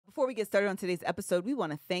Before we get started on today's episode, we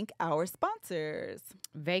want to thank our sponsors.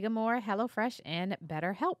 Vegamore, HelloFresh, and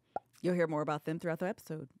BetterHelp. You'll hear more about them throughout the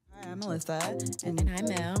episode. Hi, I'm Melissa. And I'm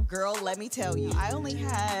Mel. Girl, let me tell you, I only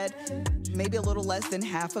had maybe a little less than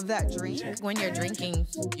half of that drink. When you're drinking,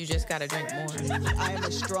 you just got to drink more. I am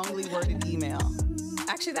a strongly worded email.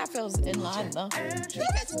 Actually, that feels in line, though. It's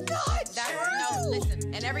not. No,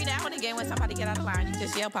 listen. And every now and again, when somebody get out of line, you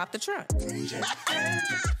just yell, pop the trunk.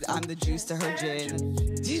 I'm the juice to her gin.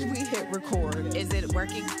 Did we hit record? Is it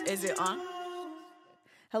working? Is it on?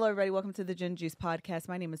 Hello, everybody. Welcome to the Gin Juice Podcast.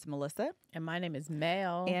 My name is Melissa. And my name is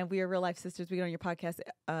Mel. And we are Real Life Sisters. We get on your podcast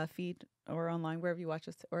feed or online, wherever you watch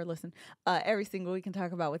us or listen. Every single week, can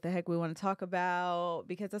talk about what the heck we want to talk about,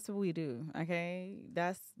 because that's what we do, okay?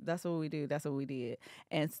 That's what we do. That's what we did.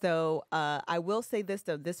 And so I will say this,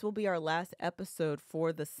 though. This will be our last episode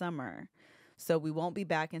for the summer. So we won't be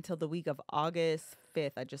back until the week of August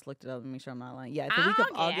 5th. I just looked it up to make sure I'm not lying. Yeah, the week of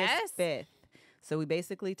August 5th. So we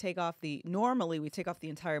basically normally we take off the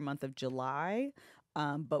entire month of July,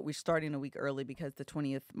 but we're starting a week early because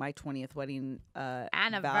my 20th wedding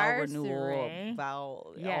anniversary,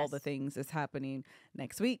 vow all the things is happening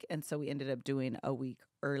next week. And so we ended up doing a week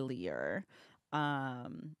earlier.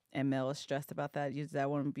 And Mel is stressed about that. Does that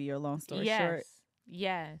want to be your long story short?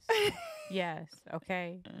 Yes. Yes.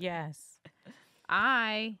 Okay. Yes.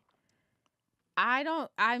 I'm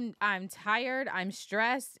tired. I'm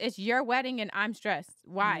stressed. It's your wedding and I'm stressed.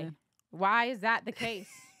 Why? Yeah. Why is that the case?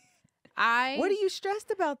 What are you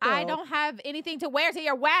stressed about, though? I don't have anything to wear to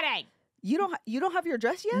your wedding. You don't have your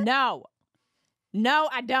dress yet? No,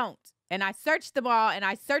 I don't. And I searched them all, and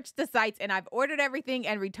I searched the sites, and I've ordered everything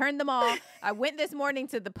and returned them all. I went this morning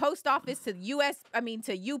to the post office, to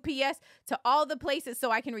UPS, to all the places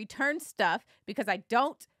so I can return stuff because I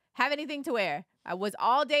don't have anything to wear. I was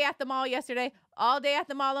all day at the mall yesterday, all day at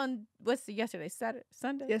the mall on,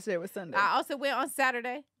 Sunday? Yesterday was Sunday. I also went on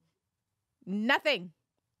Saturday. Nothing.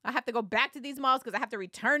 I have to go back to these malls because I have to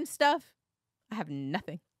return stuff. I have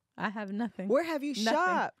nothing. Where have you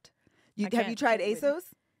shopped? Have you tried ASOS?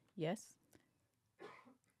 Yes.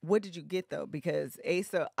 What did you get, though? Because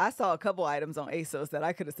ASOS, I saw a couple items on ASOS that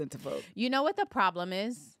I could have sent to folks. You know what the problem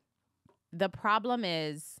is? The problem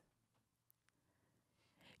is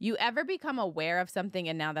you ever become aware of something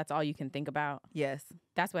and now that's all you can think about? Yes.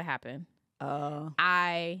 That's what happened. Oh.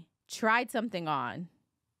 I tried something on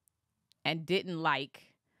and didn't like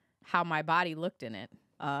how my body looked in it.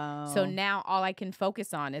 Oh. So now all I can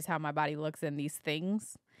focus on is how my body looks in these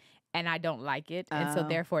things, and I don't like it. And so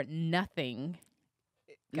therefore nothing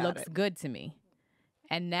looks good to me.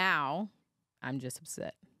 And now I'm just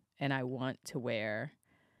upset and I want to wear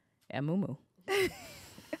a muumuu.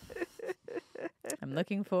 I'm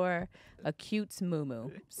looking for a cute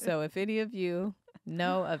muumuu. So if any of you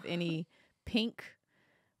know of any pink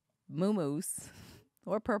muumuus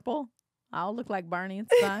or purple, I'll look like Barney.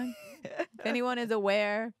 It's fine. If anyone is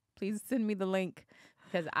aware, please send me the link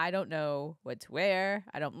because I don't know what to wear.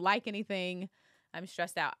 I don't like anything. I'm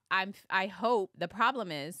stressed out. I hope. The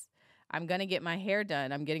problem is I'm going to get my hair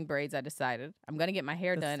done. I'm getting braids, I decided. I'm going to get my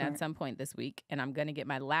hair done at some point this week, and I'm going to get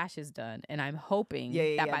my lashes done. And I'm hoping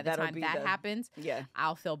that by the time that happens,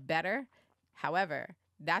 I'll feel better. However,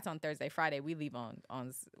 that's on Thursday. Friday, we leave on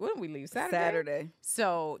when do we leave? Saturday?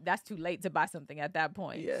 So that's too late to buy something at that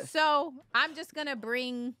point. Yeah. So I'm just going to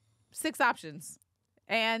bring 6 options.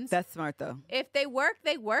 And that's smart, though. If they work,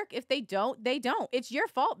 they work. If they don't, they don't. It's your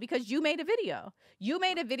fault because you made a video.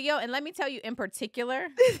 And let me tell you in particular,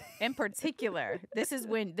 this is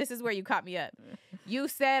where you caught me up. You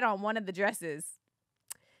said on one of the dresses,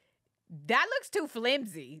 that looks too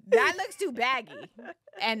flimsy. That looks too baggy.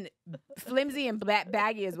 And flimsy and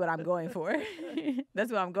baggy is what I'm going for.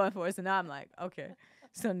 That's what I'm going for. So now I'm like, okay.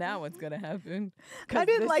 So now what's going to happen? I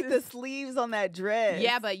didn't like the sleeves on that dress.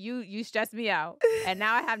 Yeah, but you stressed me out. And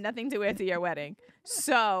now I have nothing to wear to your wedding.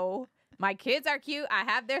 So my kids are cute. I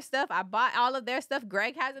have their stuff. I bought all of their stuff.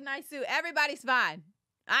 Greg has a nice suit. Everybody's fine.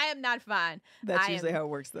 I am not fine. That's usually how it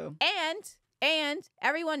works, though. And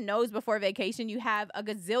everyone knows before vacation you have a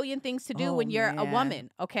gazillion things to do when you're a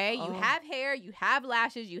woman, okay? You have hair, you have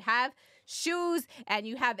lashes, you have shoes, and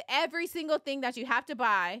you have every single thing that you have to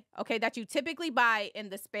buy, okay, that you typically buy in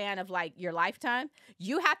the span of like your lifetime.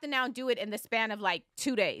 You have to now do it in the span of like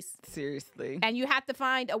 2 days. Seriously. And you have to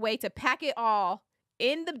find a way to pack it all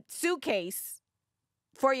in the suitcase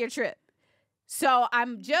for your trip. So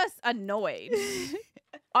I'm just annoyed.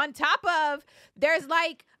 On top of, there's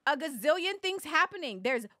like a gazillion things happening.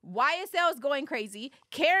 There's YSL is going crazy.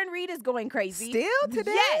 Karen Reed is going crazy. Still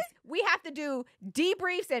today? Yes. We have to do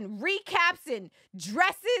debriefs and recaps and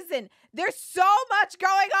dresses, and there's so much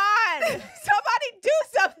going on. Somebody do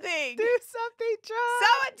something. something, Trump.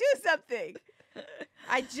 Someone do something.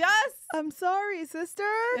 I'm sorry, sister.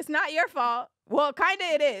 It's not your fault. Well, kind of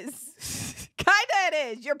it is. Kind of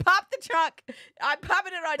it is. You popped the trunk. I'm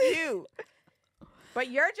popping it on you. But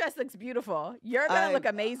your dress looks beautiful. You're going to look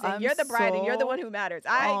amazing. You're the bride and you're the one who matters.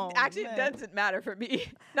 It doesn't matter for me.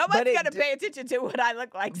 Nobody's going to pay attention to what I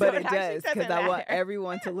look like. But so it does, because I want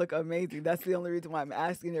everyone to look amazing. That's the only reason why I'm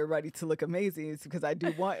asking everybody to look amazing, is because I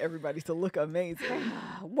do want everybody to look amazing.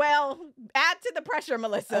 Well, add to the pressure,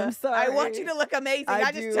 Melissa. I'm sorry. I want you to look amazing.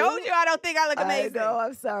 I just do. told you I don't think I look amazing. I know,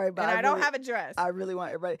 I'm sorry. But and I don't have a dress. I really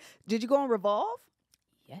want everybody. Did you go on Revolve?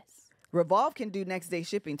 Yes. Revolve can do next day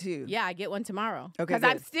shipping too. Yeah, I get one tomorrow. Okay, because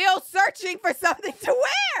I'm still searching for something to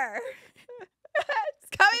wear. It's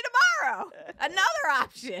coming tomorrow. Another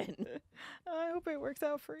option. I hope it works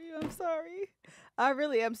out for you. I'm sorry. I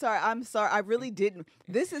really am sorry. I'm sorry. I really didn't.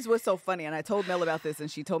 This is what's so funny. And I told Mel about this,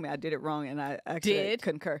 and she told me I did it wrong, and I actually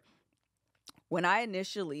concur. When I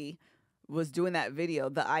initially was doing that video,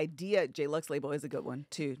 the idea, J Lux label is a good one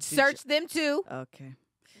too. Search them too. Okay.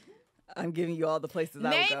 I'm giving you all the places I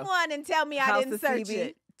would go. Name one and tell me I House didn't of search CB.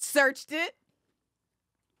 it. Searched it.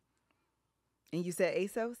 And you said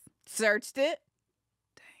ASOS? Searched it.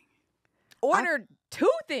 Dang. Ordered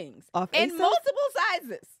 2 things Off in ASOS? multiple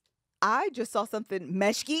sizes. I just saw something.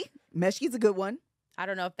 Meshki. Meshki's a good one. I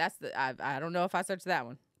don't know if that's I don't know if I searched that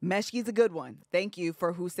one. Meshki's a good one. Thank you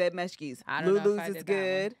for who said Meshki's. I don't know if Lulu's I is did that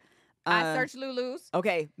good. I searched Lulu's.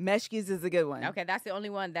 Okay, Meshki's is a good one. Okay, that's the only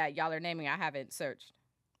one that y'all are naming I haven't searched.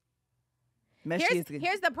 Meshki is good.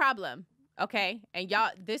 Here's the problem, okay? And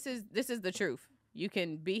y'all, this is the truth. You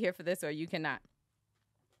can be here for this or you cannot.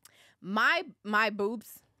 My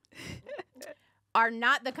boobs are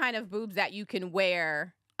not the kind of boobs that you can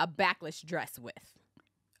wear a backless dress with.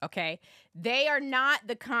 Okay? They are not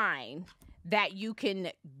the kind that you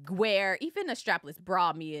can wear even a strapless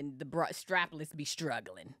bra. Me and the strapless be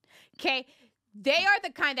struggling. Okay? They are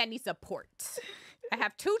the kind that need support. I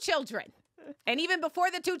have 2 children. And even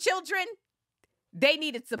before the 2 children, they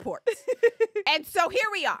needed support. And so here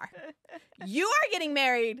we are. You are getting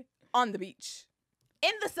married on the beach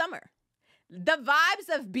in the summer. The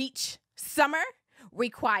vibes of beach summer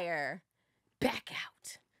require back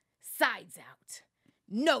out, sides out,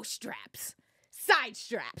 no straps, side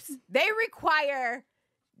straps. They require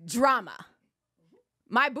drama.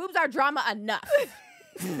 My boobs are drama enough.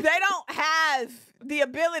 They don't have the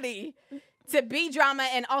ability to be drama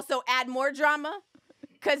and also add more drama,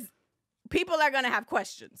 because people are going to have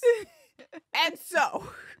questions. And so,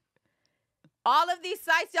 all of these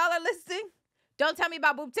sites y'all are listing, don't tell me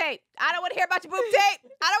about boob tape. I don't want to hear about your boob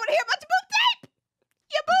tape. I don't want to hear about your boob tape.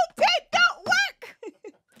 Your boob tape don't work.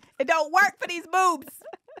 It don't work for these boobs.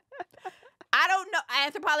 I don't know.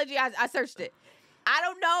 Anthropology, I searched it. I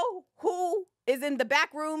don't know who is in the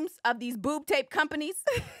back rooms of these boob tape companies,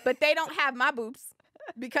 but they don't have my boobs.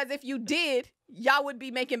 Because if you did, y'all would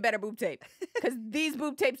be making better boob tape. Because these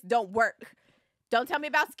boob tapes don't work. Don't tell me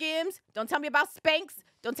about Skims. Don't tell me about Spanx.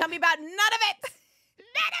 Don't tell me about none of it.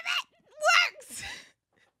 None of it works.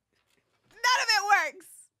 None of it works.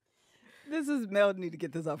 This is Mel need to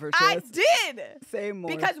get this off her chest. I did. Say more.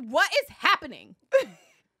 Because what is happening?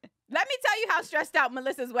 Let me tell you how stressed out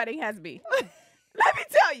Melissa's wedding has me. Let me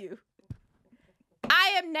tell you.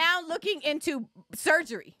 I am now looking into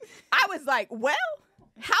surgery. I was like, well,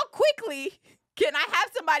 how quickly can I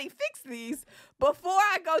have somebody fix these before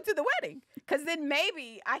I go to the wedding? Because then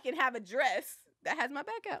maybe I can have a dress that has my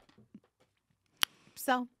back out.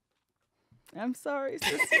 So. I'm sorry,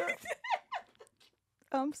 sister.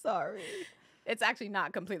 I'm sorry. It's actually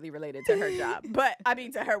not completely related to her job, but I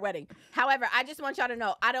mean to her wedding. However, I just want y'all to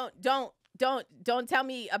know, don't tell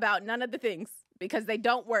me about none of the things because they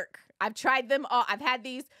don't work. I've tried them all. I've had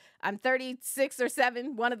these. I'm 36 or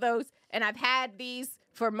 7, one of those, and I've had these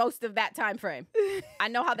for most of that time frame. I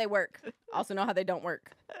know how they work. Also know how they don't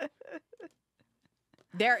work.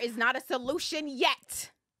 There is not a solution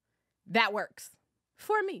yet that works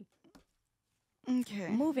for me. Okay.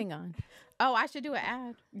 Moving on. Oh, I should do an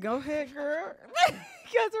ad. Go ahead, girl.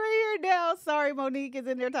 Because we're here now. Sorry, Monique is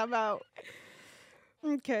in there talking about.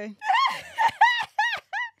 Okay.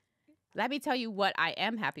 Let me tell you what I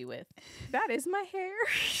am happy with. That is my hair.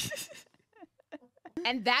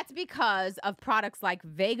 And that's because of products like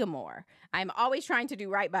Vegamore. I'm always trying to do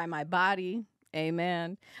right by my body.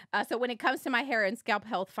 Amen. So when it comes to my hair and scalp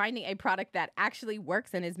health, finding a product that actually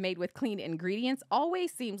works and is made with clean ingredients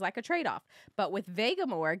always seems like a trade-off. But with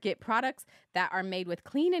Vegamore, get products that are made with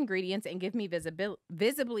clean ingredients and give me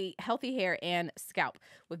visibly healthy hair and scalp.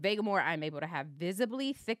 With Vegamore, I'm able to have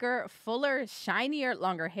visibly thicker, fuller, shinier,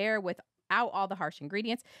 longer hair out all the harsh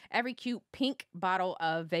ingredients. Every cute pink bottle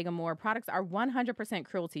of Vegamore products are 100%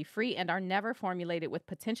 cruelty-free and are never formulated with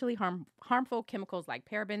potentially harmful chemicals like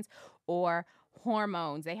parabens or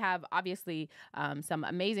hormones. They have obviously some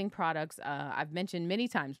amazing products. I've mentioned many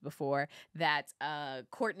times before that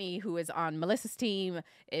Courtney, who is on Melissa's team,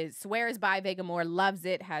 swears by Vegamore, loves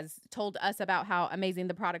it, has told us about how amazing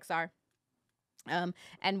the products are.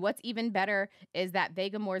 And what's even better is that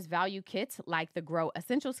Vegamore's value kits, like the Grow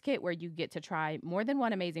Essentials kit, where you get to try more than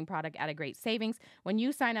one amazing product at a great savings. When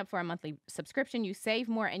you sign up for a monthly subscription, you save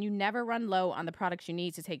more and you never run low on the products you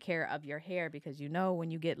need to take care of your hair, because you know when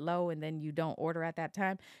you get low and then you don't order at that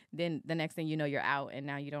time, then the next thing you know, you're out and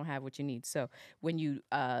now you don't have what you need. So when you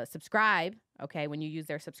subscribe, okay, when you use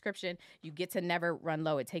their subscription, you get to never run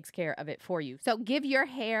low. It takes care of it for you. So give your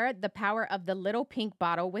hair the power of the little pink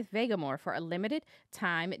bottle with Vegamore. For a limited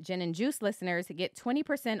time, Gin and Juice listeners get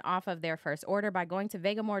 20% off of their first order by going to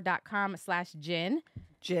vegamore.com/gin.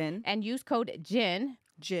 Gin. And use code GIN.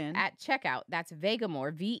 Gin. At checkout. That's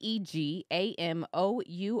Vegamore,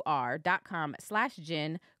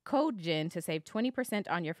 VEGAMOUR.com/gin. Code GIN to save 20%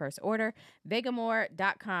 on your first order.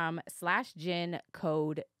 Vegamore.com/gin.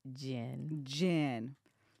 Code GIN. Gin.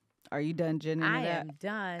 Are you done, Gin? I am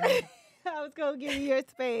done. I was going to give you your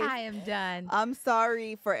space. I am done. I'm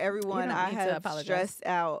sorry for everyone. You don't I need to have apologize. stressed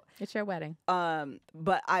out. It's your wedding.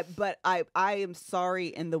 But I am sorry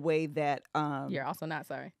in the way that You're also not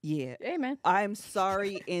sorry. yeah. Amen. I'm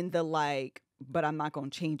sorry in the like, but I'm not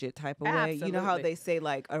going to change it type of way. You know how Absolutely. they say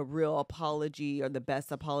like a real apology or the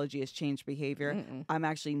best apology is change behavior? Mm-mm. I'm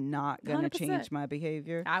actually not going to 100%. change my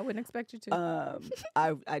behavior. I wouldn't expect you to.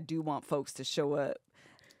 I do want folks to show up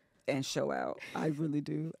and show out. I really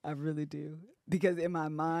do. I really do. Because in my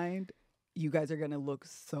mind, you guys are going to look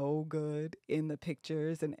so good in the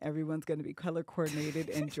pictures and everyone's going to be color coordinated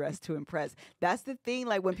and dressed to impress. That's the thing.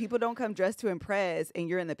 Like when people don't come dressed to impress and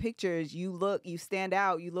you're in the pictures, you stand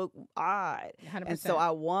out, you look odd. 100%. And so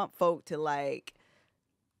I want folk to like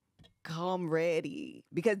come ready,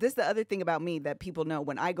 because this is the other thing about me that people know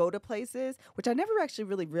when I go to places, which I never actually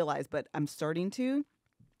really realized, but I'm starting to.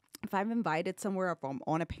 If I'm invited somewhere, if I'm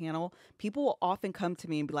on a panel, people will often come to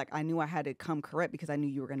me and be like, I knew I had to come correct because I knew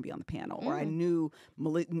you were going to be on the panel. Or I knew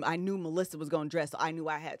Melissa was going to dress, so I knew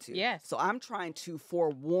I had to. Yes. So I'm trying to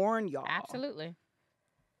forewarn y'all. Absolutely.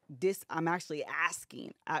 I'm actually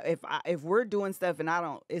asking. If we're doing stuff and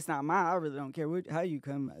it's not mine, I really don't care how you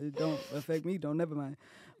come. It don't affect me. Don't never mind.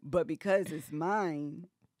 But because it's mine,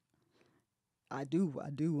 I do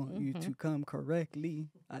want you to come correctly.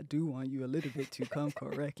 I do want you a little bit to come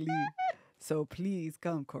correctly. So please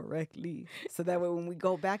come correctly. So that way when we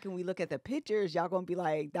go back and we look at the pictures, y'all going to be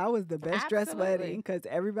like, that was the best dressed wedding, because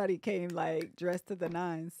everybody came like dressed to the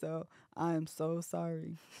nines. So I am so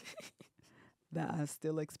sorry that I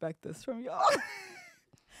still expect this from y'all.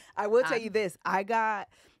 I will tell you this.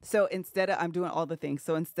 So instead of, I'm doing all the things.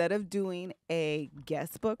 So instead of doing a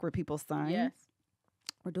guest book where people sign, Yes.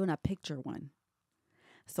 we're doing a picture one.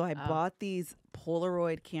 So I bought these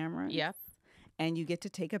Polaroid cameras. Yep. And you get to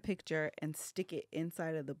take a picture and stick it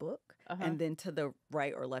inside of the book. And then to the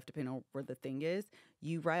right or left, depending on where the thing is,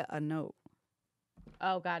 you write a note.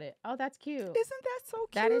 Oh, got it. Oh, that's cute. Isn't that so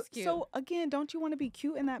cute? That is cute. So again, don't you want to be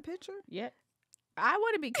cute in that picture? Yeah. I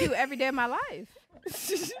want to be cute every day of my life.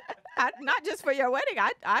 Not just for your wedding.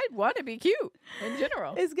 I want to be cute in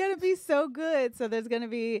general. It's going to be so good. So there's going to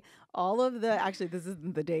be all of the, actually, this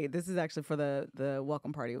isn't the day. This is actually for the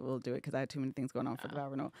welcome party. We'll do it because I had too many things going on for the vow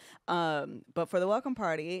renewal. But for the welcome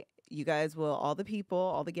party, you guys will, all the people,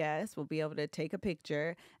 all the guests will be able to take a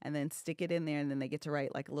picture and then stick it in there, and then they get to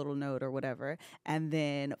write like a little note or whatever. And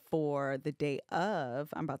then for the day of,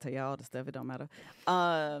 I'm about to tell you all the stuff, it don't matter.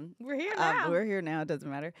 We're here now. We're here now, it doesn't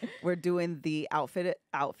matter. We're doing the outfit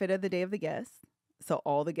of the day of the guests. So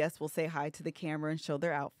all the guests will say hi to the camera and show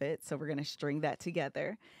their outfit. So we're going to string that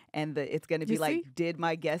together. And it's going to be like, did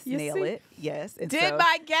my guest nail it? Yes. And did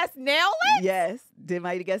my guest nail it? Yes. Did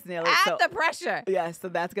my guest nail it? Add the pressure. Yeah. So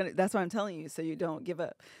that's what I'm telling you. So you don't give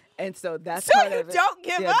up. And so that's so part you of it. don't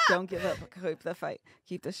give up. Don't give up. Keep the fight.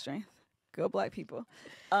 Keep the strength. Go Black people.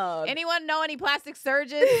 Anyone know any plastic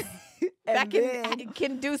surgeons that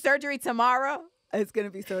can do surgery tomorrow? It's going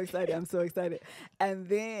to be so exciting. I'm so excited. And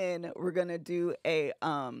then we're going to do a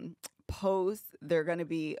they're going to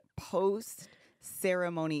be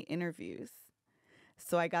post-ceremony interviews.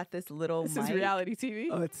 So I got this little mic. This is reality TV.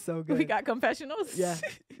 Oh, it's so good. We got confessionals. Yeah.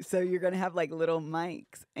 So you're going to have like little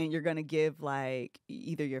mics and you're going to give like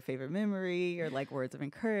either your favorite memory or like words of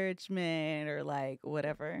encouragement or like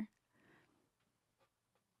whatever.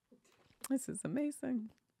 This is amazing.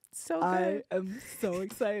 So good. I am so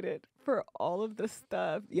excited for all of the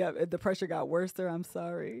stuff. Yeah, the pressure got worse there. I'm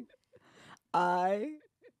sorry. I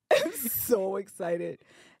am so excited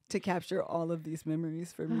to capture all of these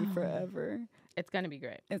memories for me forever. It's going to be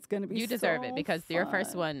great. It's going to be You deserve so it because your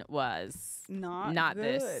first fun. one was Not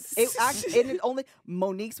good. this. It actually, and it only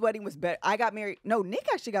Monique's wedding was better. I got married. No, Nick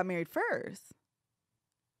actually got married first.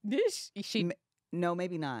 No,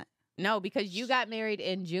 maybe not. No, because you got married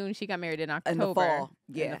in June. She got married in October. In the fall.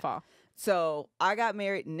 Yeah. In the fall. So I got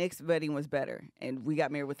married. Nick's wedding was better, and we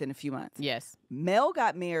got married within a few months. Yes. Mel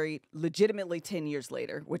got married legitimately 10 years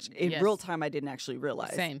later, which in Yes. real time I didn't actually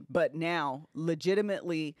realize. Same. But now,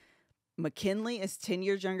 legitimately, McKinley is 10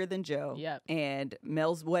 years younger than Joe. Yep. And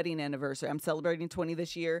Mel's wedding anniversary, I'm celebrating 20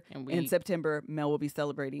 this year. And In September, Mel will be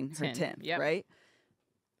celebrating her 10th, Yep. right?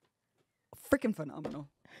 Freaking phenomenal.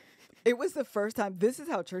 It was the first time. This is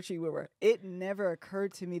how churchy we were. It never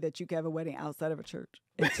occurred to me that you could have a wedding outside of a church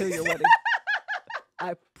until your wedding.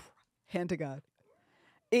 Hand to God.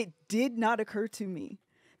 It did not occur to me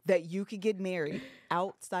that you could get married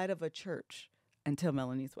outside of a church until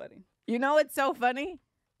Melanie's wedding. You know, it's so funny.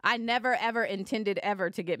 I never, ever intended ever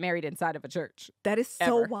to get married inside of a church. That is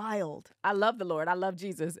so Ever. wild. I love the Lord. I love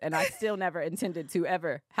Jesus. And I still never intended to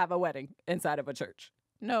ever have a wedding inside of a church.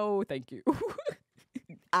 No, thank you.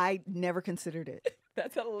 I never considered it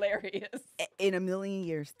That's hilarious. in a million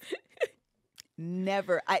years.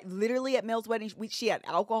 Never. I literally at Mel's wedding, she had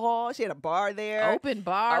alcohol. She had a bar there. Open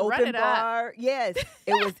bar. Run Open it up. bar. Yes.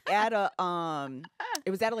 It was at a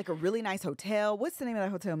like a really nice hotel. What's the name of that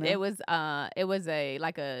hotel, Mel? It was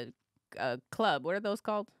a club. What are those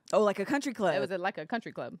called? Oh, like a country club. It was like a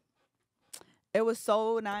country club. It was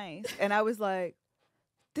so nice. And I was like,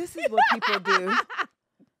 this is what people do.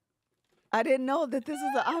 I didn't know that this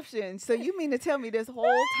is an option. So you mean to tell me this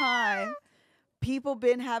whole time people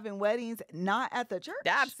been having weddings not at the church?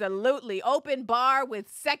 Absolutely. Open bar with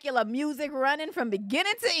secular music running from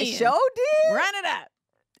beginning to end. Show did. Run it up.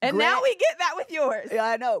 And Greg- now we get that with yours. Yeah,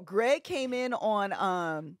 I know. Greg came in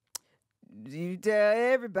on you tell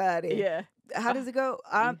everybody. Yeah. How does it go?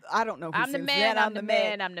 I don't know. Who I'm the sings man. that. I'm the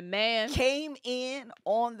man. I'm the man. Came in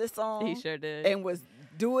on the song. He sure did. And was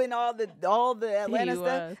doing all the Atlanta He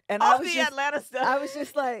stuff. was. And All I was the just, Atlanta stuff. I was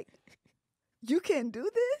just like, you can do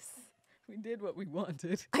this? We did what we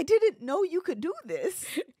wanted. I didn't know you could do this.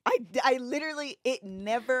 I literally, it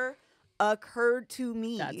never occurred to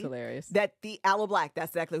me. That's hilarious. That the Aloe Black,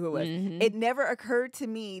 that's exactly who it was. Mhm. It never occurred to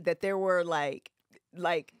me that there were like,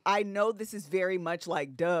 I know this is very much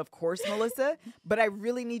like, duh, of course, Melissa, but I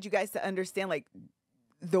really need you guys to understand, like,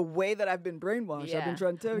 the way that I've been brainwashed. I've been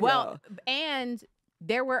trying to tell well, y'all. and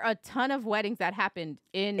there were a ton of weddings that happened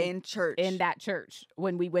In church. in that church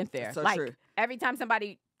when we went there. That's so like true. every time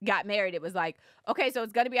somebody got married, it was like, okay, so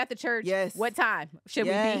it's gonna be at the church. Yes. What time should we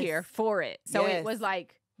Yes. be here for it? So Yes. it was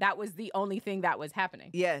like that was the only thing that was happening.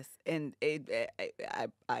 Yes, and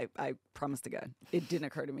I promise to God, it didn't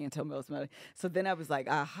occur to me until Mel's wedding. So then I was like,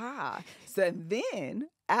 aha. So then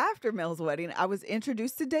after Mel's wedding, I was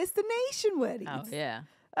introduced to destination weddings. Oh yeah.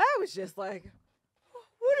 I was just like,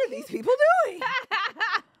 what are these people doing?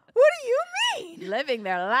 What do you mean? Living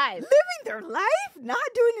their life. Living their life? Not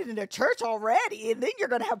doing it in a church already, and then you're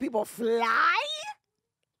going to have people fly?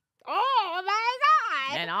 Oh, my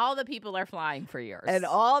God. And all the people are flying for yours. And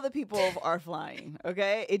all the people are flying.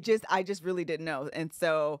 Okay, I just really didn't know, and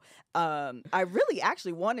so I really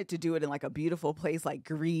actually wanted to do it in like a beautiful place like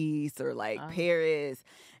Greece or like Paris,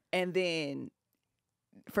 and then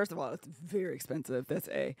first of all, it's very expensive. That's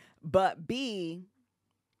A, but B,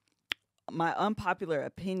 my unpopular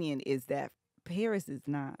opinion is that Paris is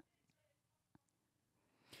not.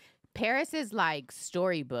 Paris is like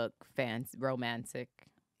storybook romantic.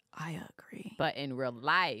 I agree, But in real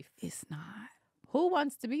life, it's not. who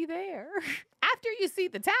wants to be there? After you see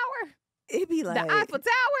the tower, It'd be like the Eiffel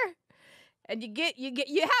Tower, and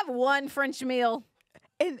you have one French meal.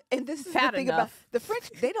 and this is Fat the thing about enough. the French.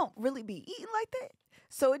 They don't really be eating like that.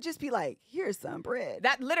 So it'd just be like, here's some bread.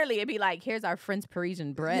 That literally, it'd be like, here's our French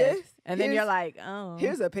Parisian bread. Yes, and then you're here's- like, oh.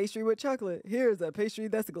 Here's a pastry with chocolate. Here's a pastry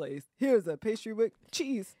that's glazed. Here's a pastry with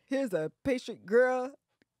cheese. Here's a pastry. Girl,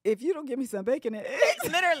 if you don't give me some bacon,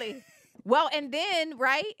 Literally. Well, and then,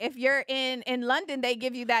 right, if you're in London, they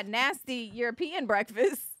give you that nasty European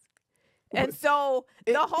breakfast. And so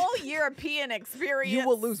the whole European experience you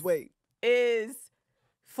will lose weight. is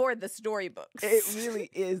for the storybooks. It really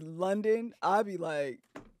is London. I'll be like,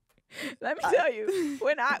 Let me tell you,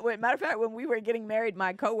 matter of fact, when we were getting married,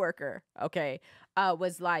 my coworker,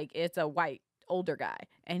 was like, it's a white older guy,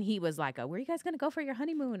 and he was like, where are you guys gonna go for your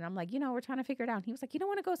honeymoon? And I'm like, we're trying to figure it out. And he was like, you don't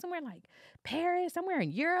want to go somewhere like Paris, somewhere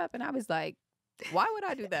in Europe? And I was like, why would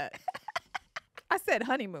I do that? I said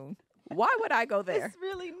honeymoon. Why would I go there? It's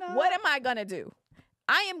really not. What am I gonna do?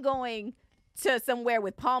 I am going to somewhere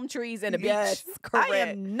with palm trees and a Yes, beach. correct. I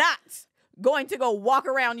am not going to go walk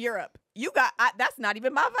around Europe. That's not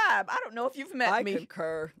even my vibe. I don't know if you've met I me.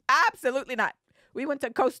 concur. Absolutely not. We went to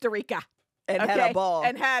Costa Rica And had a ball.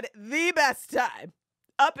 and had the best time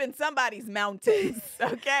up in somebody's mountains.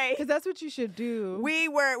 Okay. Because that's what you should do.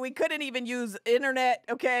 We couldn't even use internet.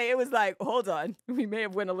 Okay. It was like, hold on. We may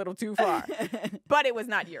have went a little too far. But it was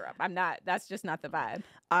not Europe. That's just not the vibe.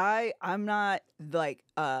 I'm not like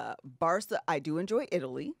Barca. I do enjoy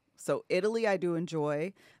Italy. So Italy, I do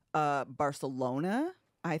enjoy. Barcelona,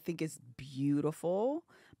 I think is beautiful.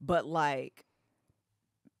 But like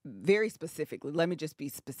very specifically, let me just be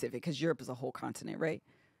specific because Europe is a whole continent, right?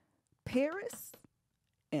 Paris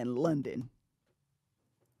and London.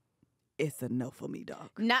 It's a no for me, dog.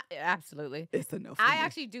 Not absolutely. It's a no for I me.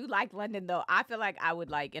 actually do like London though. I feel like I would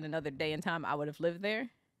like in another day and time I would have lived there,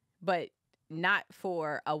 but not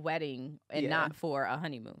for a wedding and Yeah. not for a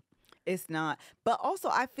honeymoon. It's not. But also,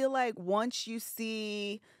 I feel like once you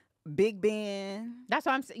see Big Ben, That's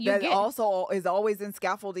what I'm saying. that also is always in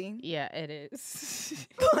scaffolding. Yeah, it is.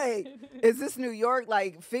 Like, is this New York?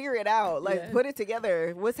 Like, figure it out. Like, Yeah. put it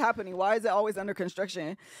together. What's happening? Why is it always under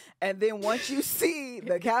construction? And then once you see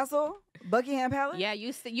the castle, Buckingham Palace, Yeah,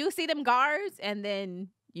 you see them guards, and then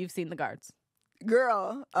you've seen the guards.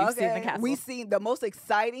 girl, You've seen the okay. castle. We seen the most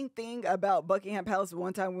exciting thing about Buckingham Palace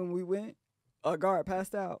one time when we went. A guard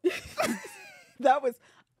passed out. That was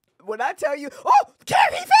when I tell you, oh,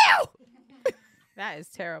 Carrie, he fell. That is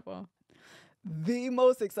terrible. The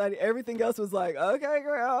most exciting. Everything else was like, okay,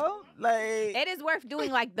 girl. Like, It is worth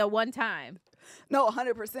doing like the one time, no,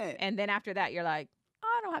 100%. and then after that, you're like, oh,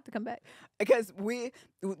 I don't have to come back. Because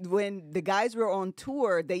when the guys were on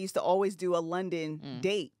tour, they used to always do a London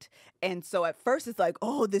date. And so at first it's like,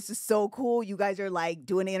 oh, this is so cool. You guys are like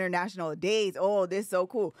doing international dates. Oh, this is so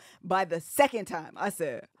cool. By the second time, I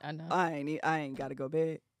said, I know. I ain't got to go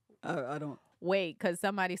bed. I don't. Wait, because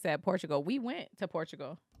somebody said Portugal. We went to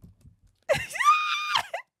Portugal.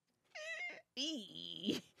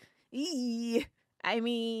 I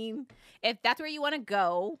mean, if that's where you want to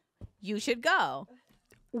go, you should go.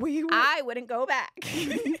 I wouldn't go back.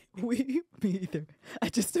 Me either. I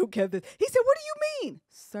just don't get this. He said, what do you mean?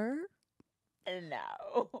 Sir,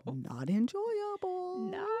 No. not enjoyable.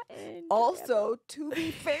 Not enjoyable. Also, to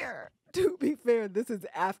be fair, this is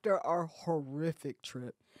after our horrific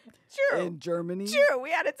trip True. in Germany. True.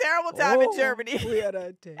 We had a terrible time in Oh, Germany. We had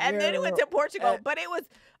a And then we went to Portugal, but it was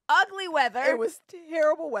ugly weather. It was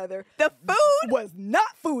terrible weather. The food was not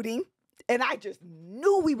fooding, and I just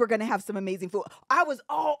knew we were gonna have some amazing food. I was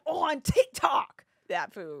all on TikTok.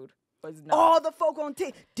 that food was not. All the folk on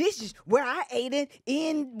TikTok. This is where I ate it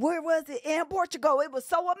in. Where was it? In Portugal. It was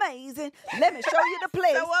so amazing. Let me show you the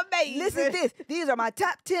place. So amazing. Listen to this. These are my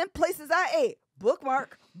top 10 places I ate.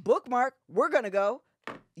 Bookmark. We're gonna go.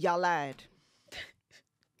 Y'all lied.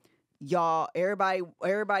 Y'all,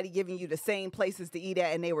 everybody giving you the same places to eat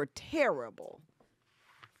at, and they were terrible.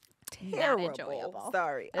 Terrible. enjoyable.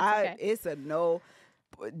 Sorry. It's okay. It's a no.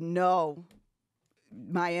 No.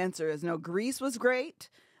 My answer is no. Greece was great.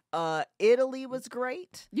 Italy was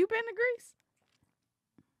great. You been to Greece?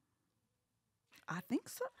 I think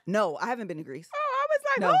so. No, I haven't been to Greece. Oh, I was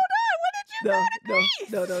like, No. hold on. When did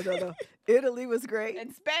you go to Greece? No. Italy was great.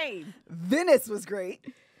 And Spain. Venice was great.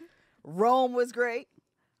 Rome was great.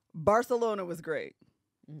 Barcelona was great.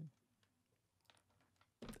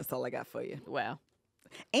 That's all I got for you. Well,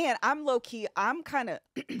 And I'm low key. I'm kind of.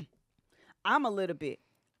 I'm a little bit.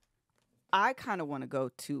 I kind of want to go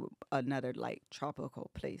to another like tropical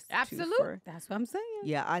place. too, absolutely. That's what I'm saying.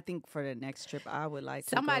 Yeah, I think for the next trip, I would like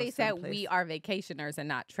to. Somebody go said someplace. we are vacationers and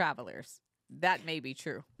not travelers. That may be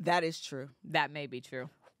true. That is true. That may be true.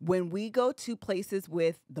 When we go to places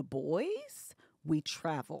with the boys, we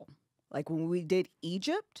travel. Like when we did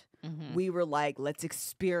Egypt, we were like, let's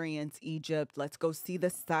experience Egypt. Let's go see the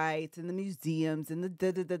sites and the museums and the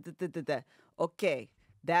da-da-da-da-da-da. Okay,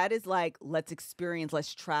 that is like, let's experience,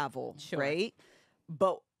 let's travel, Sure. right?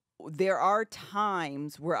 But there are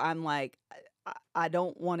times where I'm like, I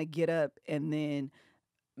don't want to get up and then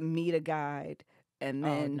meet a guide and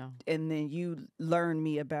then no. and then you learn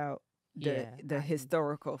me about the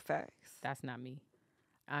historical facts. That's not me.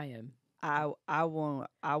 I am. I want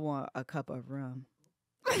a cup of rum.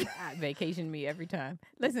 Vacation me every time.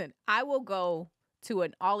 Listen, I will go to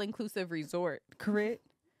an all-inclusive resort. Correct?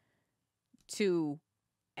 To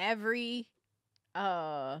every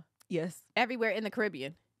Yes. everywhere in the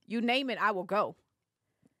Caribbean. You name it, I will go.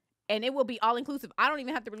 and it will be all inclusive. I don't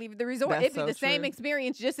even have to leave the resort. That's It'd be so the same true.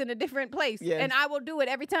 experience, just in a different place. Yes. And I will do it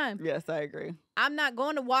every time. Yes, I agree. I'm not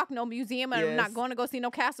going to walk no museum. I'm not Yes. going to go see no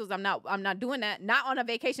castles. I'm not doing that. Not on a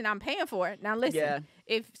vacation. I'm paying for it. Now listen, Yeah.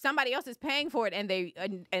 if somebody else is paying for it and they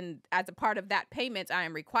and as a part of that payment, I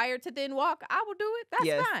am required to then walk, I will do it. That's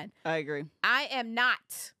Yes. fine. I agree. I am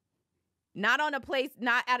not on a place,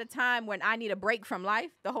 not at a time when I need a break from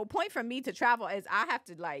life. The whole point for me to travel is I have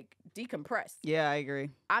to like decompress. Yeah, I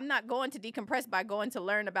agree. I'm not going to decompress by going to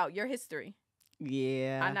learn about your history.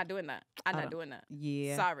 Yeah. I'm not doing that. I'm not doing that.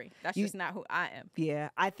 Yeah. Sorry. That's just not who I am. Yeah,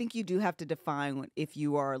 I think you do have to define if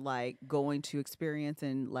you are like going to experience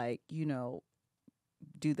and like,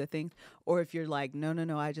 do the things, or if you're like,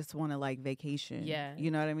 no, I just want to like vacation. Yeah. You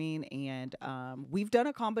know what I mean? And we've done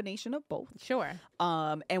a combination of both. Sure.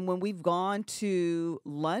 And when we've gone to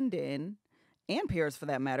London and Paris for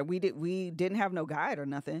that matter, we didn't have no guide or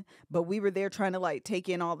nothing, but we were there trying to like take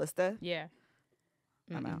in all the stuff. Yeah.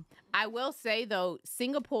 I'm out. I will say though,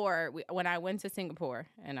 Singapore, when I went to Singapore,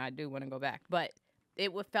 and I do want to go back, but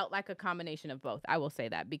it felt like a combination of both. I will say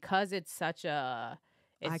that because it's such a,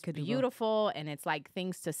 it's beautiful and it's like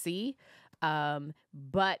things to see,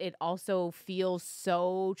 but it also feels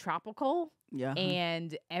so tropical. Yeah.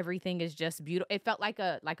 And everything is just beautiful. It felt like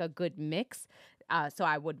a good mix. So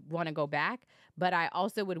I would want to go back, but I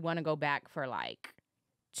also would want to go back for like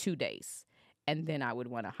 2 days, and then I would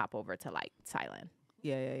want to hop over to like Thailand.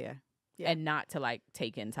 Yeah. And not to like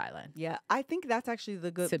take in Thailand. Yeah, I think that's actually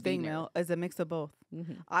the good thing, Mel, is a mix of both.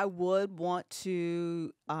 Mm-hmm. I would want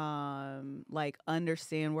to like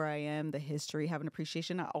understand where I am, the history, have an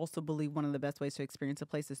appreciation. I also believe one of the best ways to experience a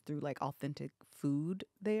place is through like authentic food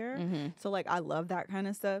there. Mm-hmm. So like I love that kind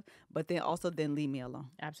of stuff, but then also leave me alone.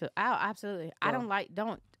 Absolutely. Oh, absolutely.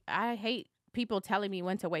 Well, I hate people telling me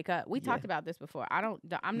when to wake up. We talked about this before.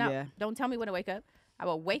 Don't tell me when to wake up. I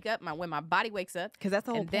will wake up when my body wakes up. Because that's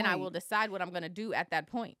the whole point. point. And then I will decide what I'm going to do at that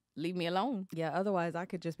point. Leave me alone. Yeah, otherwise I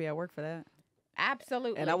could just be at work for that.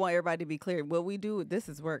 Absolutely. And I want everybody to be clear. What we do, this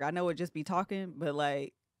is work. I know it just be talking, but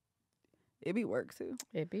like, it be work too.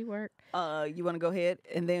 It be work. You want to go ahead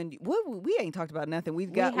and then we ain't talked about nothing. We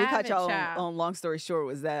caught y'all on long story short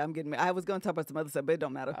was that I was going to talk about some other stuff, but it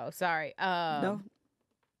don't matter. Oh, sorry. No.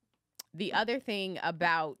 The other thing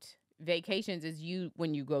about vacations is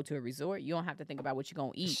when you go to a resort, you don't have to think about what you're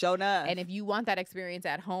gonna eat. Show enough. And if you want that experience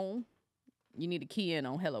at home, you need to key in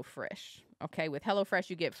on HelloFresh. Okay, with HelloFresh,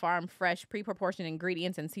 you get farm fresh, pre-proportioned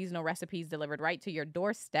ingredients and seasonal recipes delivered right to your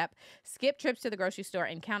doorstep. Skip trips to the grocery store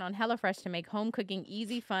and count on HelloFresh to make home cooking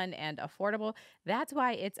easy, fun, and affordable. That's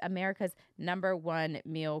why it's America's #1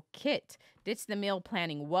 meal kit. Ditch the meal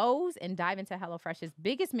planning woes and dive into HelloFresh's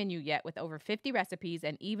biggest menu yet with over 50 recipes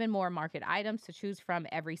and even more market items to choose from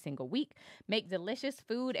every single week. Make delicious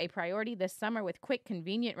food a priority this summer with quick,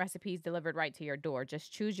 convenient recipes delivered right to your door.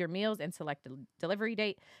 Just choose your meals and select the delivery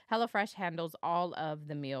date. HelloFresh handles all of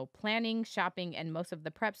the meal planning, shopping, and most of the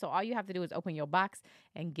prep. So all you have to do is open your box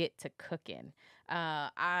and get to cooking.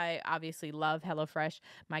 I obviously love HelloFresh.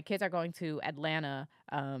 My kids are going to Atlanta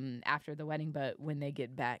after the wedding, but when they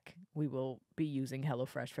get back, we will be using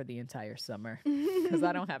HelloFresh for the entire summer because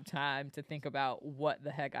I don't have time to think about what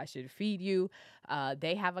the heck I should feed you.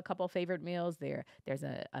 They have a couple favorite meals. There's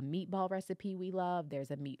a meatball recipe we love.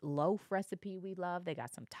 There's a meatloaf recipe we love. They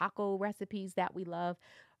got some taco recipes that we love.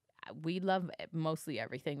 We love mostly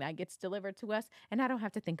everything that gets delivered to us, and I don't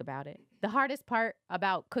have to think about it. The hardest part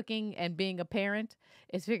about cooking and being a parent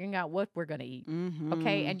is figuring out what we're going to eat,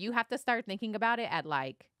 okay? And you have to start thinking about it at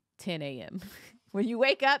like 10 a.m. When you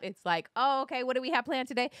wake up, it's like, oh, okay, what do we have planned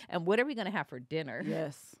today? And what are we going to have for dinner?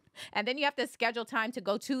 Yes. And then you have to schedule time to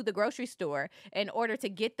go to the grocery store in order to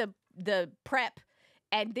get the prep,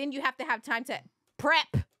 and then you have to have time to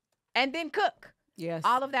prep and then cook. Yes.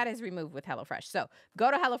 All of that is removed with HelloFresh. So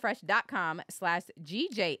go to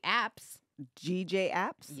HelloFresh.com/GJApps. GJ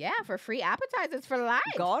apps? Yeah, for free appetizers for life.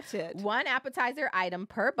 Got it. One appetizer item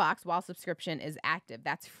per box while subscription is active.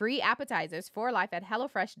 That's free appetizers for life at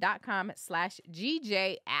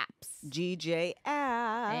HelloFresh.com/GJApps. GJ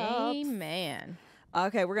apps. Amen.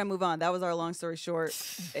 Okay, we're going to move on. That was our long story short,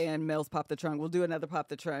 and Mel's Pop the Trunk. We'll do another Pop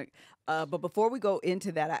the Trunk. But before we go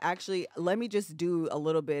into that, let me just do a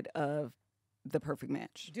little bit of the perfect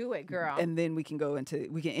match. Do it, girl. And then we can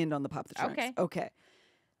end on the Pop the Trunks. Okay.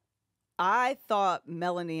 I thought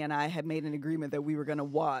Melanie and I had made an agreement that we were going to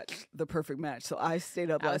watch the perfect match. So I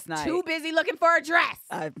stayed up last night. Too busy looking for a dress.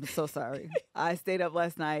 I'm so sorry. I stayed up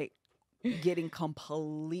last night getting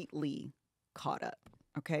completely caught up.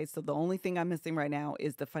 Okay, so the only thing I'm missing right now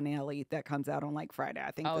is the finale that comes out on like Friday.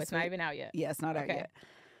 I think. Oh, it's not even out yet. Yeah, it's not out yet.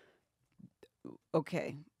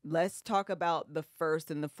 Okay, let's talk about the first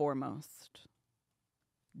and the foremost.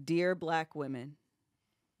 Dear Black women,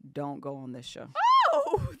 don't go on this show.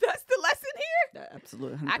 Oh, that's the lesson here?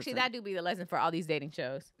 Absolutely. 100%. Actually, that do be the lesson for all these dating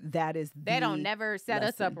shows. That is They don't never set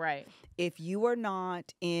us up lesson. right. If you are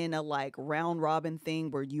not in a like round robin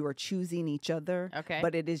thing where you are choosing each other, Okay.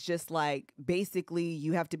 but it is just like basically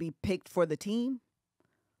you have to be picked for the team,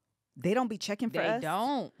 they don't be checking for us. They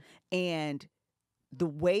don't. And the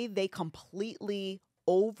way they completely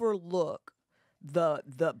overlook the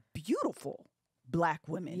beautiful Black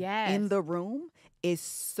women in the room is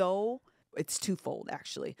so, it's twofold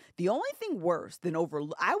actually. The only thing worse than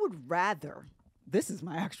I would rather, this is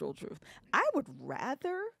my actual truth, I would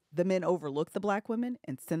rather the men overlook the Black women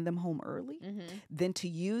and send them home early than to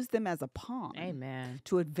use them as a pawn. Amen.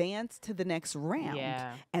 To advance to the next round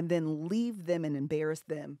and then leave them and embarrass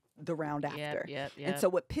them the round after. Yep. And so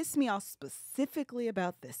what pissed me off specifically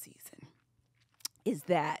about this season is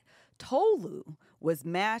that Tolu was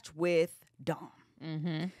matched with Dom.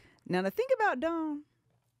 Now, the thing about Dom,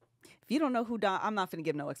 if you don't know who Dom, I'm not going to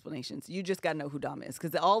give no explanations. You just got to know who Dom is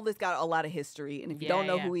because all this got a lot of history. And if you don't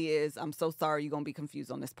know who he is, I'm so sorry. You're going to be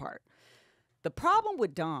confused on this part. The problem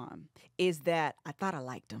with Dom is that I thought I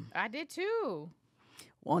liked him. I did too.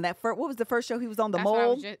 Well, on that what was the first show he was on? The That's what I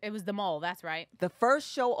Mole? was it was The Mole. That's right. The first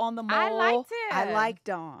show on The Mole. I liked I him. liked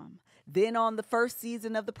Dom. Then on the first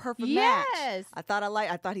season of The Perfect Yes. Match, I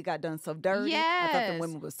thought he got done so dirty. I thought the Yes.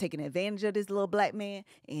 women was taking advantage of this little Black man,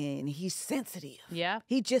 and he's sensitive. Yeah.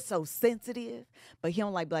 He just so sensitive, but he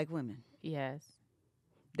don't like Black women. Yes.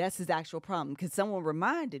 That's his actual problem. Because someone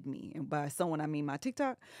reminded me, and by someone I mean my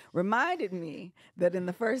TikTok, reminded me that in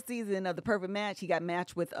the first season of The Perfect Match, he got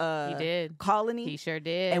matched with He did. Colony. He sure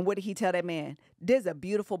did. And what did he tell that man? There's a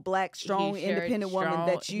beautiful, Black, strong, independent woman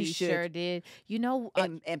that you he should. sure did. You know,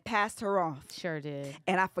 And passed her off. sure did.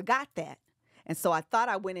 And I forgot that. And so I thought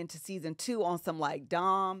I went into season 2 on some like,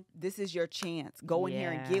 Dom, this is your chance. Go in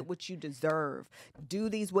here and Yeah. get what you deserve. Do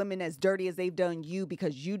these women as dirty as they've done you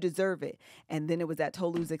because you deserve it. And then it was at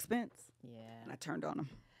Tolu's expense. Yeah. And I turned on him.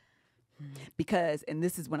 Because, and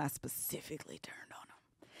this is when I specifically turned on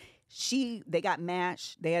him. They got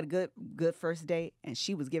matched. They had a good first date. And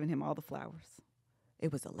she was giving him all the flowers.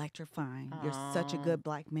 It was electrifying. You're such a good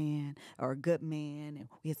Black man or a good man. And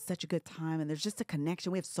we had such a good time. And there's just a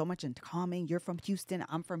connection. We have so much in common. You're from Houston.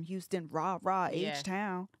 I'm from Houston. Rah, rah, Yeah.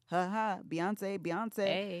 H-Town. Ha, ha. Beyonce.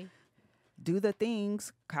 Hey. Do the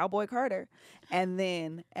things. Cowboy Carter. And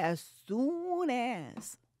then as soon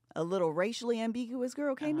as a little racially ambiguous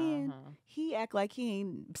girl came in, he act like he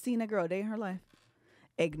ain't seen a girl a day in her life.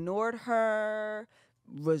 Ignored her.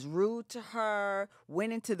 Was rude to her,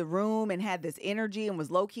 went into the room and had this energy and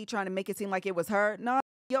was low-key trying to make it seem like it was her. No,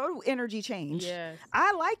 your energy changed. Yes.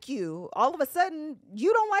 I like you. All of a sudden,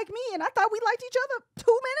 you don't like me, and I thought we liked each other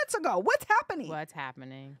 2 minutes ago. What's happening? What's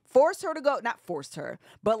happening? Forced her to go. Not forced her,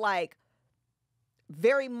 but like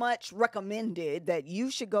very much recommended that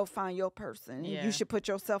you should go find your person. Yeah. You should put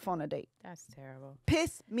yourself on a date. That's terrible.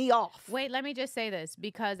 Piss me off. Wait, let me just say this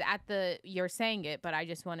because you're saying it, but I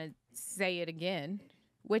just want to say it again,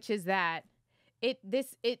 which is that it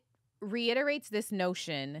reiterates this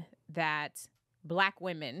notion that Black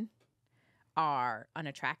women are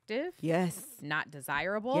unattractive, Yes. not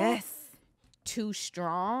desirable, Yes. too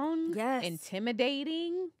strong, Yes.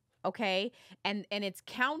 intimidating, okay? And it's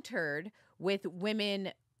countered with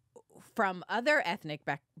women from other ethnic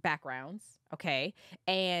backgrounds, okay?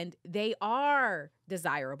 And they are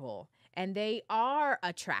desirable and they are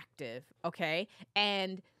attractive, okay?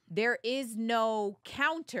 And there is no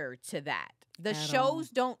counter to that. The shows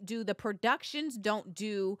don't do, the productions don't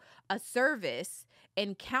do a service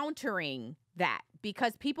in countering that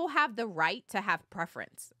because people have the right to have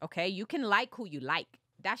preference, okay? You can like who you like.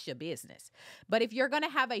 That's your business. But if you're going to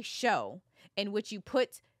have a show in which you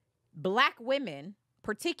put Black women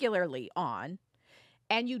particularly on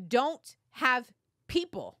and you don't have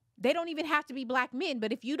people, they don't even have to be Black men,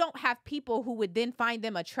 but if you don't have people who would then find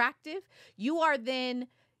them attractive, you are then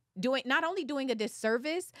not only doing a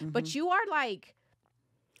disservice, but you are like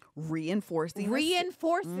Reinforcing.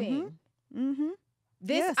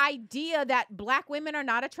 this idea that Black women are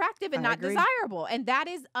not attractive and I not agree. desirable. And that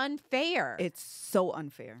is unfair. It's so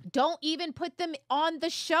unfair. Don't even put them on the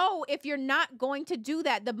show if you're not going to do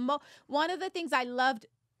that. One of the things I loved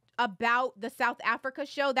about the South Africa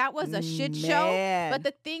show, that was a shit show. Man. But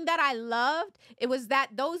the thing that I loved, it was that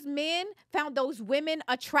those men found those women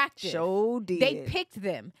attractive. So did. They picked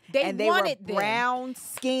them. They wanted were them. brown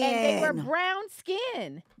skin. And they were brown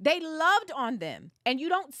skin. They loved on them. And you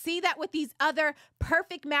don't see that with these other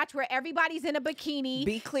perfect match where everybody's in a bikini.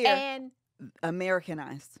 Be clear. And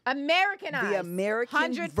Americanized. Americanized. The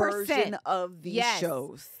American 100%. version of these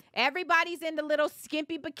shows. Everybody's in the little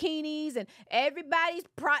skimpy bikinis and everybody's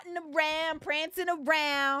prancing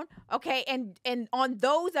around. Okay, and on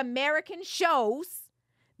those American shows,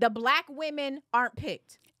 the black women aren't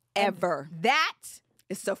picked. Ever. And that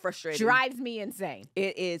is so frustrating. Drives me insane.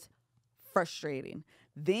 It is frustrating.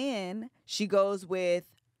 Then she goes with,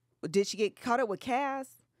 did she get caught up with Cass?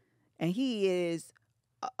 And he is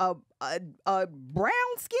a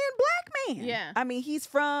brown-skinned black man. Yeah. I mean, he's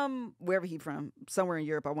from, wherever he's from, somewhere in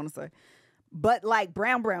Europe, I want to say. But like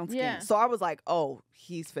brown skin. Yeah. So I was like, oh,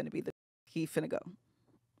 he finna go.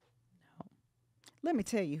 No. Let me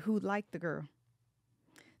tell you who liked the girl.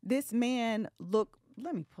 This man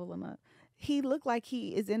let me pull him up. He looked like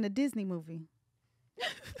he is in a Disney movie.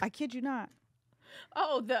 I kid you not.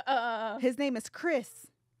 Oh, his name is Chris.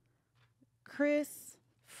 Chris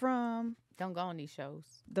from Don't go on these shows.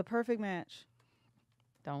 The Perfect Match.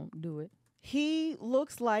 Don't do it. He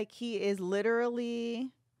looks like he is literally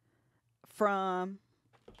from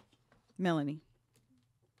Melanie.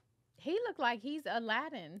 He looked like he's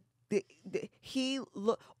Aladdin. He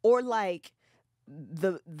look, or like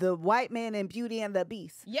the white man in Beauty and the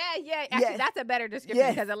Beast. Yeah. Actually, that's a better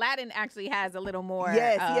description because Aladdin actually has a little more.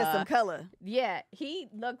 Yes, he has some color. Yeah, he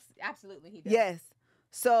looks absolutely. He does. Yes.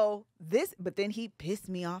 So but then he pissed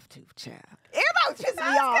me off too, child. Everybody was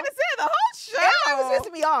pissing me off. I was gonna say the whole show. Everybody was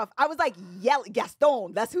pissing me off. I was like,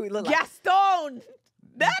 Gaston. That's who he looked like. Gaston.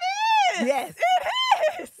 That is. Yes.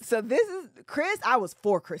 It is. So this is Chris. I was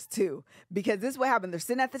for Chris too because this is what happened. They're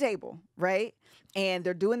sitting at the table, right? And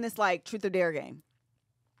they're doing this like truth or dare game.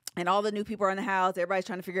 And all the new people are in the house. Everybody's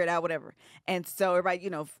trying to figure it out, whatever. And so everybody,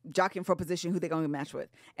 jockeying for position who they're going to match with.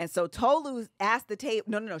 And so Tolu asked the tape.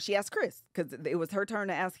 No. She asked Chris because it was her turn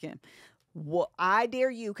to ask him. Well, I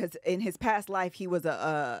dare you, because in his past life, he was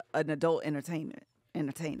an adult entertainer.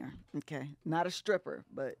 Okay. Not a stripper,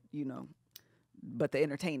 but, but the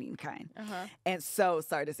entertaining kind. Uh-huh. And so,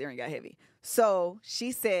 sorry, this earring got heavy. So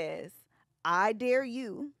she says, I dare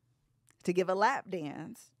you to give a lap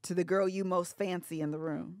dance to the girl you most fancy in the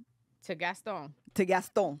room. To Gaston.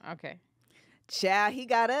 Okay. Child, he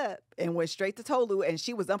got up and went straight to Tolu, and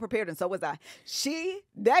she was unprepared, and so was I.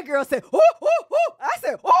 That girl said, oh, oh, oh. I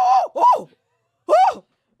said, oh, oh, oh.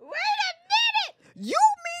 Wait a minute. You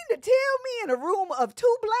mean to tell me in a room of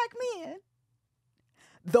two black men,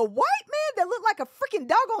 the white man that looked like a freaking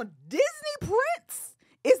doggone Disney prince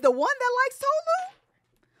is the one that likes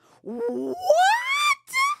Tolu? What?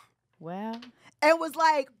 Well, and was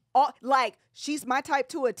like she's my type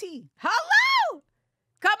to a T. Hello,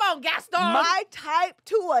 come on, Gaston. My type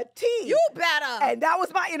to a T. You better. And that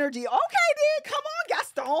was my energy. Okay, then come on,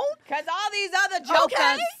 Gaston. Because all these other jokers.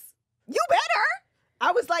 Okay, you better.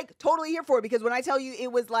 I was like totally here for it because when I tell you,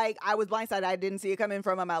 it was like I was blindsided. I didn't see it coming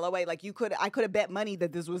from a mile away. Like I could have bet money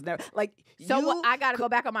that this was never like. So I got to go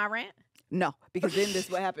back on my rant. No, because then this is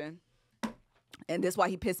what happened, and this is why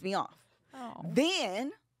he pissed me off. Oh.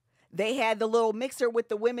 Then they had the little mixer with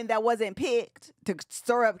the women that wasn't picked to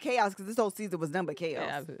stir up chaos because this whole season was done but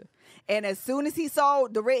chaos. Yeah. And as soon as he saw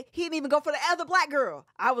the red, he didn't even go for the other black girl.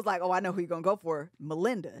 I was like, oh, I know who you're going to go for.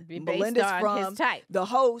 Melinda. Melinda's from his type. The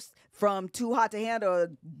host from Too Hot to Handle.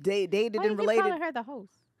 Dated and Related. Why are you calling her the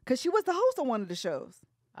host? Because she was the host on one of the shows.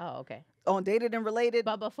 Oh, okay. On Dated and Related.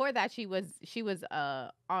 But before that, she was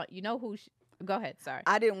who go ahead, sorry.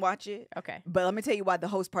 I didn't watch it. Okay. But let me tell you why the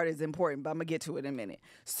host part is important, but I'm going to get to it in a minute.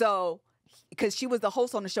 So, because she was the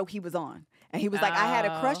host on the show he was on. And he was like, I had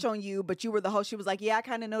a crush on you, but you were the host. She was like, yeah, I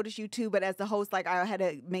kind of noticed you too, but as the host, like, I had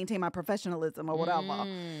to maintain my professionalism or whatever.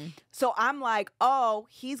 So I'm like, oh,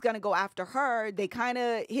 he's going to go after her. They kind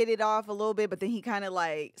of hit it off a little bit, but then he kind of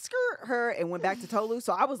like skirt her and went back to Tolu.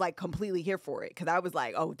 So I was like completely here for it because I was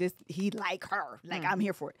like, oh, he like her. Like, I'm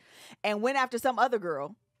here for it. And went after some other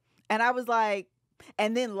girl. And I was like,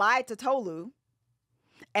 and then lied to Tolu.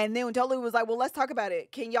 And then when Tolu was like, well, let's talk about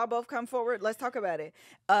it. Can y'all both come forward? Let's talk about it.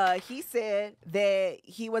 He said that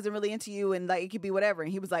he wasn't really into you and like it could be whatever. And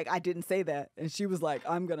he was like, I didn't say that. And she was like,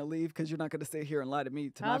 I'm going to leave because you're not going to sit here and lie to me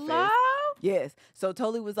to my face. Yes. So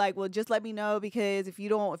Tolu was like, well, just let me know because if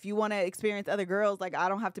you want to experience other girls, like I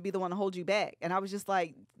don't have to be the one to hold you back. And I was just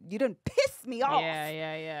like, you done pissed me off.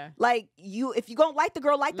 Yeah. Like if you don't like the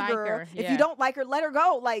girl, like the girl. Her, yeah. If you don't like her, let her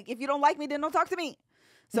go. Like if you don't like me, then don't talk to me.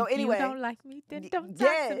 So anyway, you don't like me, then don't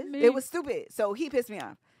talk to me. It was stupid. So he pissed me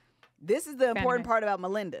off. This is the important part about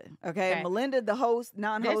Melinda. Okay, Melinda, the host,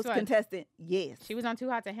 non-host contestant. Yes, she was on Too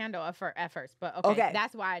Hot to Handle at first, but okay,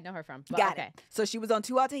 that's why I know her from. But Got it. So she was on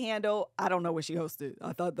Too Hot to Handle. I don't know where she hosted.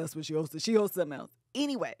 I thought that's what she hosted. She hosted something else.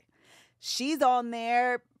 Anyway, she's on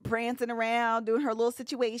there prancing around, doing her little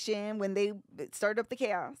situation when they started up the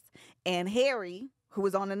chaos. And Harry, who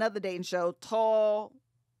was on another dating show, tall,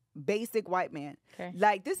 basic white man. Okay.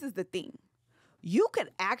 Like, this is the thing. You could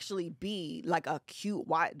actually be like a cute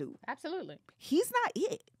white dude. Absolutely. He's not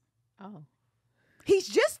it. Oh. He's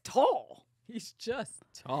just tall. He's just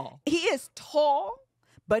tall. He is tall,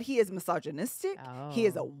 but he is misogynistic. He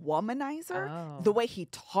is a Oh. womanizer. Oh. The way he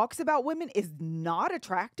talks about women is not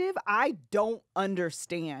attractive. I don't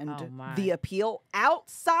understand Oh, my. the appeal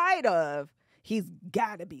outside of he's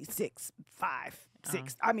got to be 6'5",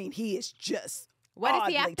 6. I mean, he is just What does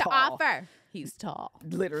he have oddly to tall. offer? He's tall.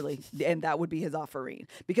 Literally. And that would be his offering.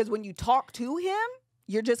 Because when you talk to him,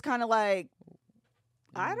 you're just kind of like,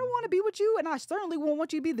 I don't want to be with you, and I certainly won't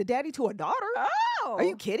want you to be the daddy to a daughter. Oh. Are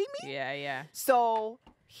you kidding me? Yeah, yeah. So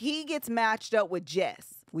he gets matched up with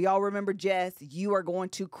Jess. We all remember Jess. You are going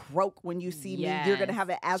to croak when you see me. You're going to Yes. have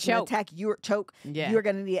an asthma Choke. attack. You're choke. Yeah. You're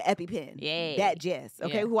going to need an EpiPen. Yeah. That Jess.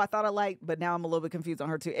 Okay. Yeah. Who I thought I liked, but now I'm a little bit confused on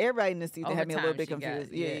her too. Everybody in this season Over had me a little time, bit she got-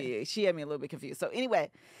 confused. yeah. Yeah. She had me a little bit confused. So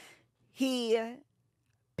anyway, he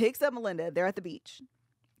picks up Melinda. They're at the beach.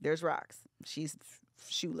 There's rocks. She's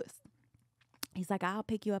shoeless. He's like, I'll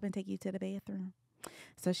pick you up and take you to the bathroom.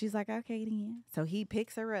 So she's like, okay, then. So he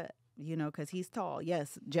picks her up, you know, because he's tall.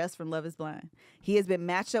 Yes, Jess from Love is Blind. He has been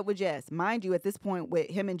matched up with Jess. Mind you, at this point with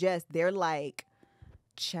him and Jess, they're like,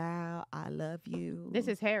 child, I love you. This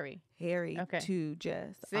is Harry. Harry Okay. to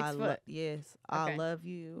Jess. 6 foot. Yes, I Okay. love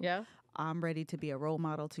you. Yeah. I'm ready to be a role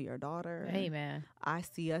model to your daughter. Hey, man. I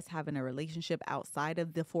see us having a relationship outside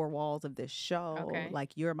of the four walls of this show. Okay.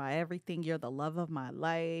 Like, you're my everything. You're the love of my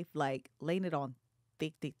life. Like, laying it on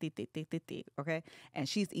thick, thick, thick, thick, thick, thick, thick. Okay. And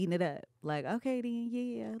she's eating it up. Like, okay, then,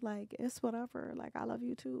 yeah. Like, it's whatever. Like, I love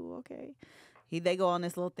you too. Okay. They go on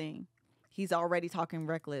this little thing. He's already talking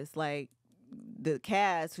reckless. Like, the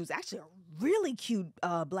Kaz, who's actually a really cute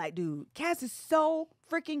black dude. Kaz is so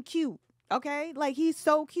freaking cute. Okay. Like, he's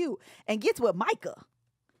so cute. And gets with Micah.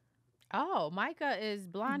 Oh, Micah is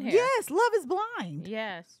blonde hair. Yes. Love is blind.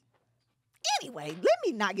 Yes. Anyway, let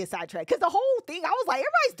me not get sidetracked because the whole thing, I was like,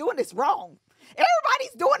 everybody's doing this wrong.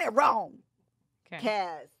 Everybody's doing it wrong. Okay.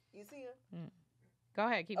 Kaz, you see her? Go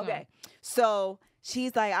ahead. Keep Okay. going. So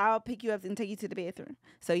she's like, I'll pick you up and take you to the bathroom.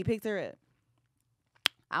 So he picks her up.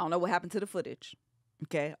 I don't know what happened to the footage.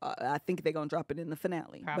 Okay. I think they're going to drop it in the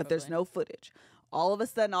finale, but there's Probably. no footage. All of a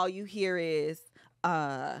sudden, all you hear is,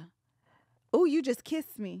 oh, you just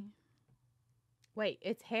kissed me. Wait,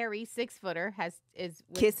 it's Harry, 6-footer, is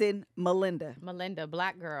with Kissing Melinda. Melinda,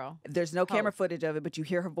 black girl. There's no camera Host. footage of it, but you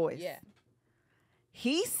hear her voice. Yeah.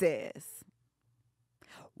 He says,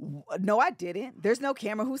 no, I didn't. There's no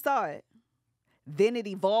camera. Who saw it? Then it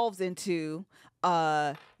evolves into,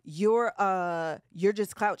 you're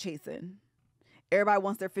just clout chasing. Everybody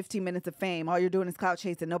wants their 15 minutes of fame. All you're doing is clout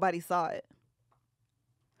chasing. Nobody saw it.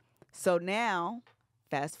 So now,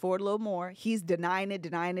 fast forward a little more. He's denying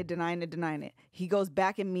it. He goes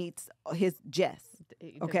back and meets his Jess.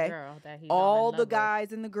 The Okay. girl that he's All in the love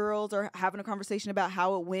guys and the girls are having a conversation about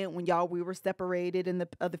how it went when we were separated and the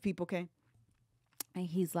other people came. And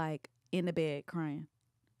he's like in the bed crying.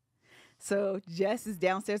 So Jess is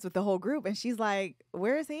downstairs with the whole group and she's like,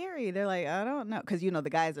 where's Harry? They're like, I don't know. Because, the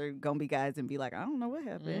guys are going to be guys and be like, I don't know what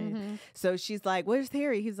happened. Mhm. So she's like, where's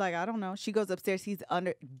Harry? He's like, I don't know. She goes upstairs. He's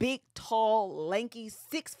under, big, tall, lanky,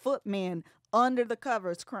 6-foot man under the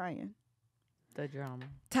covers crying. The drama.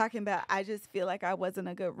 Talking about, I just feel like I wasn't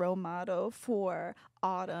a good role model for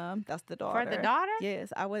Autumn. That's the daughter. For the daughter?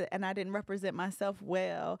 Yes, I was, and I didn't represent myself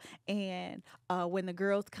well. And when the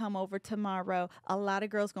girls come over tomorrow, a lot of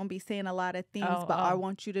girls gonna be saying a lot of things, but I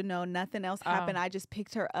want you to know nothing else happened. I just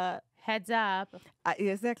picked her up. Heads up.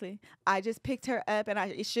 Exactly. I just picked her up, and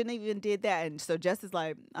I shouldn't even did that. And so Jess is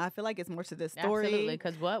like, I feel like it's more to this story. Absolutely.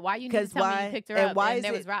 Because what? Why you need to tell me you picked her and up why and is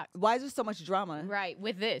there it, was rocks? Why is there so much drama? Right.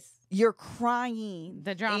 With this. You're crying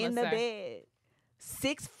The drama, in the sir. bed.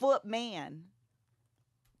 6-foot man.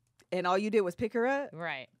 And all you did was pick her up?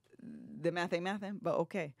 Right. The math ain't mathin', but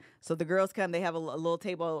okay. So the girls come, they have a little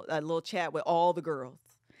table, a little chat with all the girls.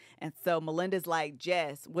 And so Melinda's like,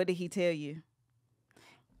 Jess, what did he tell you?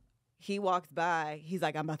 He walks by. He's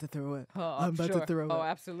like, I'm about to throw up. I'm about to throw up.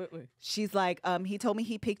 absolutely. She's like, he told me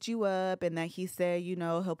he picked you up and that he said,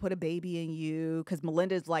 he'll put a baby in you. Because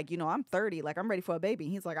Melinda's like, I'm 30. Like, I'm ready for a baby.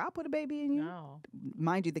 And he's like, I'll put a baby in you. No.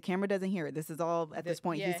 Mind you, the camera doesn't hear it. This is all at this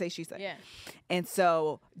point. Yeah, He say, she say. Yeah. And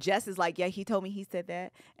so Jess is like, yeah, he told me he said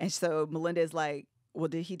that. And so Melinda is like, well,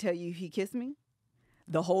 did he tell you he kissed me?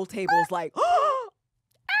 The whole table is like,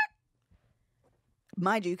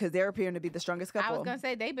 Mind you, because they're appearing to be the strongest couple. I was gonna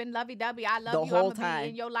say they've been lovey-dovey. I The love you. whole I'm gonna be time.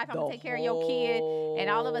 in your life. I'm The gonna take care of your kid. And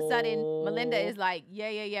all of a sudden, Melinda is like,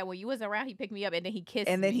 yeah. When you was around, he picked me up, and then he kissed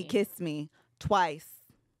me. And then he kissed me twice.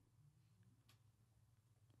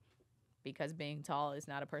 Because being tall is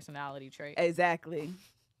not a personality trait. Exactly.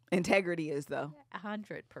 Integrity is, though.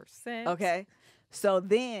 100%. Okay. So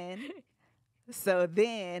then,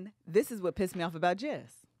 this is what pissed me off about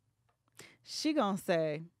Jess. She gonna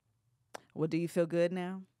say, well, do you feel good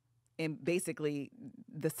now? And basically,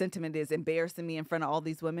 the sentiment is embarrassing me in front of all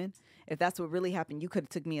these women. If that's what really happened, you could have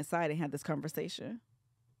took me aside and had this conversation.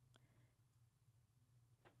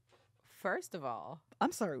 First of all,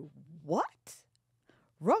 I'm sorry, what?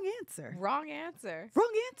 Wrong answer. wrong answer.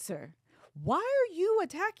 Wrong answer. Why are you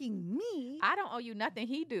attacking me? I don't owe you nothing.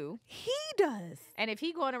 He do. He does. And if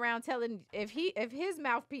he going around telling, if his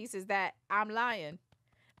mouthpiece is that I'm lying,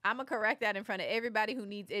 I'm gonna correct that in front of everybody who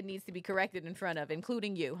needs to be corrected in front of,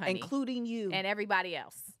 including you, honey, Including you. and everybody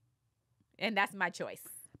else. And that's my choice.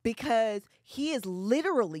 Because he is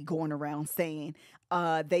literally going around saying,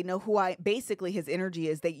 they know who basically his energy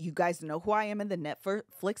is that you guys know who I am in the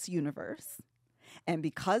Netflix universe. And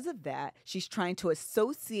because of that, she's trying to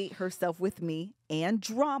associate herself with me and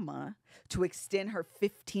drama to extend her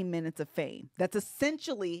 15 minutes of fame. That's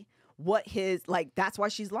essentially what that's why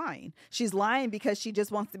she's lying. She's lying because she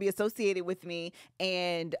just wants to be associated with me,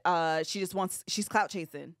 and she's clout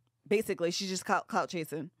chasing. Basically, she's just clout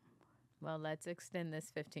chasing. Well, let's extend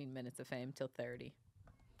this 15 minutes of fame till 30.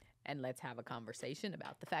 And let's have a conversation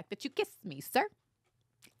about the fact that you kissed me, sir.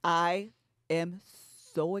 I am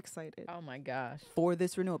so excited. Oh my gosh. For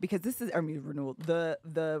this renewal, because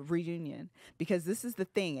the reunion, because this is the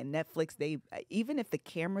thing. And Netflix, they even if the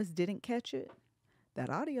cameras didn't catch it, that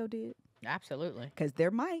audio did. Absolutely. Because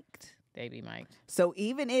they're mic'd. They be mic'd. So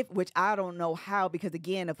even if, which I don't know how, because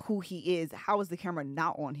again of who he is, how is the camera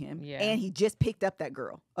not on him? Yeah. And he just picked up that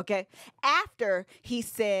girl. Okay. After he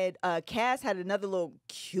said Cass had another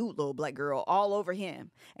cute little black girl all over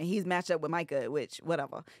him, and he's matched up with Micah, which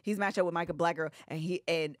whatever. He's matched up with Micah, black girl,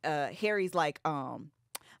 and Harry's like,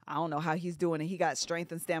 I don't know how he's doing it. He got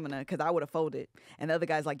strength and stamina because I would have folded. And the other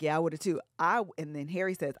guy's like, yeah, I would have too. And then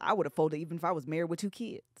Harry says, I would have folded even if I was married with 2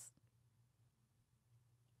 kids.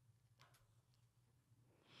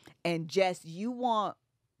 And Jess, you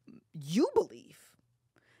believe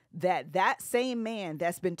that same man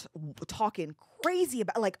that's been talking crazy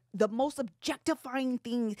about, like, the most objectifying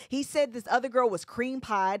things. He said this other girl was cream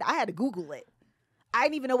pied. I had to Google it. I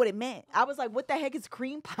didn't even know what it meant. I was like, what the heck is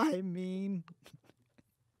cream pie mean?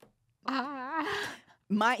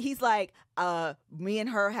 He's like, me and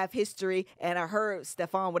her have history, and I heard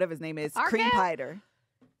Stefan, whatever his name is, cream pied her.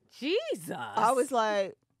 Jesus. I was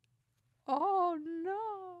like, oh no.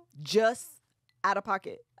 Just out of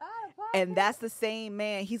pocket. And that's the same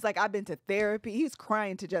man. He's like, I've been to therapy. He's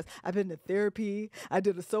crying to Jess. I've been to therapy. I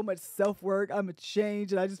did so much self-work. I'm a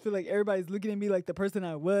change. And I just feel like everybody's looking at me like the person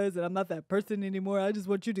I was. And I'm not that person anymore. I just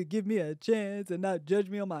want you to give me a chance and not judge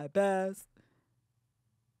me on my past.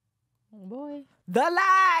 Boy. The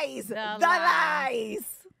lies. The lies. lies.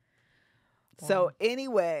 Wow. So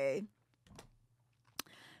anyway,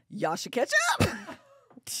 y'all should catch up.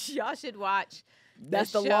 Y'all should watch.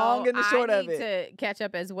 That's the show. long and the short I of need it. to catch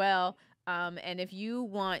up as well. And if you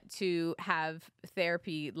want to have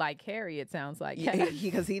therapy like Harry, it sounds like.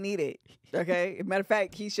 Because he need it. Okay? Matter of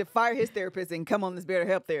fact, he should fire his therapist and come on this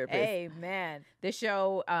BetterHelp therapist. Amen. This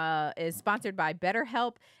show is sponsored by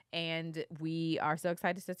BetterHelp, and we are so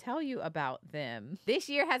excited to tell you about them. This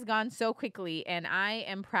year has gone so quickly, and I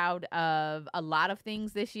am proud of a lot of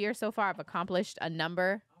things this year so far. I've accomplished a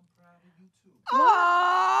number. I'm proud of you too.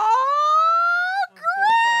 Oh,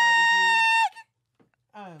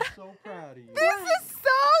 I am so proud of you. this is so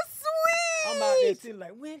sweet. I'm out there sitting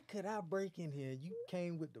like, when could I break in here? You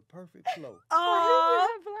came with the perfect flow.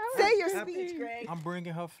 Oh, say your Happy- speech, Greg. I'm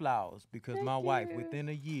bringing her flowers because my Thank wife, you. within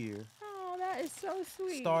a year, Oh, that is so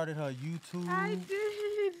sweet. started her YouTube. I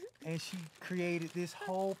did. And she created this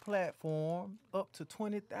whole platform up to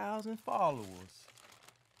 20,000 followers.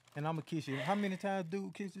 And I'm going to kiss you. How many times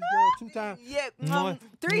dude kiss this girl? 2 times? Yeah, Mwah.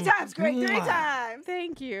 3 times, Greg. 3 Mwah. times.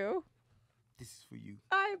 Thank you. This is for you.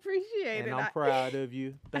 I appreciate And it. I'm proud of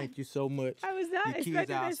you. Thank you so much. I was not Your kids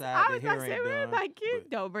expecting this. outside, I their was not hair saying, ain't where done, my kids?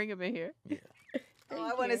 but- No, bring them in here. Yeah. Oh, I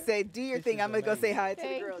Thank want to you. say, do your This thing. is I'm going to go say hi to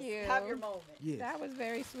Thank the girls. you. Have your moment. Yes. That was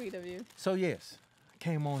very sweet of you. So, yes,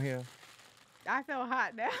 came on here I feel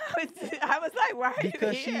hot now. I was like, why are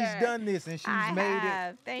because you here? she's done this and she's I made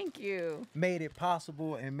have. Thank you. it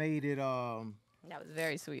possible and made it That was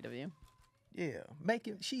very sweet of you.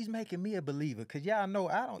 she's making me a believer. Cause y'all know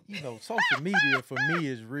I don't, social media for me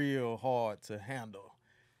is real hard to handle.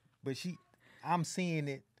 But I'm seeing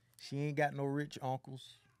it. She ain't got no rich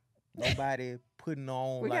uncles. Nobody putting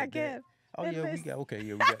on We like got that. Kev. Oh and yeah, Liz. we got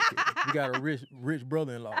Kev. We got a rich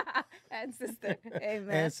brother-in-law And sister. Amen.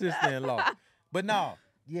 and sister-in-law. But no,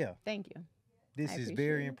 yeah, Thank you. this I is appreciate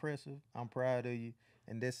very it. impressive. I'm proud of you,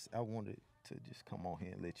 and I wanted to just come on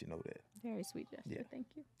here and let you know that. Very sweet gesture. Yeah. Thank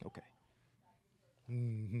you. Okay.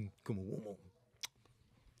 Come on, one more.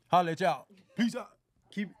 Holla at y'all. Peace out.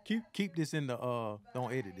 Keep this in the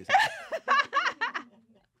don't edit this.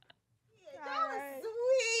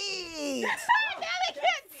 Sweet. They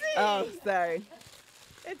can't see. Oh, sorry.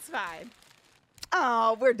 It's fine.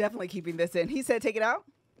 Oh, we're definitely keeping this in. He said take it out.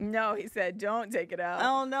 No, he said don't take it out.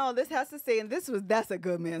 Oh no, this has to stay in. That's a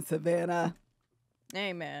good man, Savannah.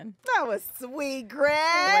 Amen. That was sweet, It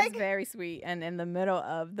Greg. was very sweet and in the middle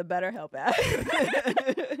of the BetterHelp app.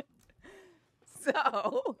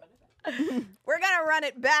 So we're going to run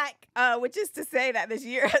it back, which is to say that this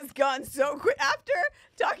year has gone so quick. After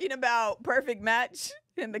talking about Perfect Match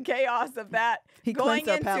and the chaos of that, He going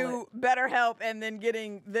cleansed our into BetterHelp and then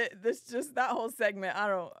getting that whole segment. I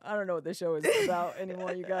don't know what the show is about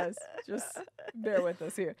anymore, you guys. Just bear with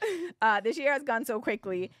us here. This year has gone so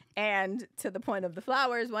quickly, and to the point of the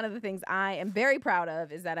flowers, one of the things I am very proud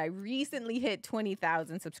of is that I recently hit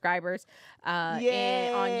 20,000 subscribers on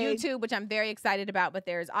Yay. YouTube, which I'm very excited about. But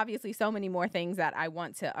there's obviously so many more things that I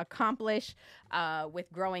want to accomplish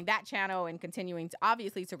with growing that channel and continuing to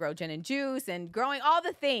grow Gin and Juice and growing all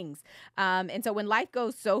the things. And so when life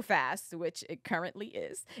goes so fast, which it currently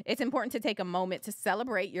is, it's important to take a moment to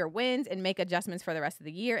celebrate your wins and make adjustments for the rest of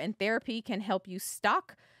the year. And therapy can help you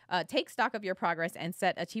take stock of your progress and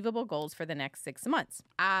set achievable goals for the next 6 months.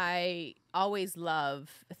 I always love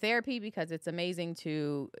therapy because it's amazing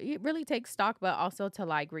to really take stock, but also to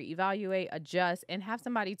like reevaluate, adjust, and have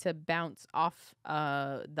somebody to bounce off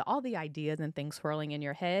all the ideas and things swirling in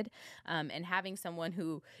your head. And having someone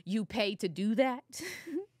who you pay to do that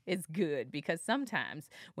is good, because sometimes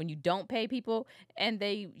when you don't pay people and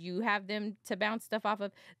you have them to bounce stuff off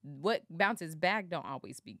of, what bounces back don't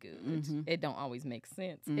always be good. Mm-hmm. It don't always make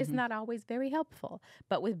sense. Mm-hmm. It's not always very helpful.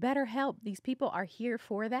 But with BetterHelp, these people are here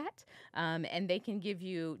for that, and they can give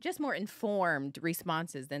you just more informed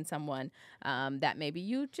responses than someone that maybe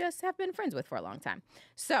you just have been friends with for a long time.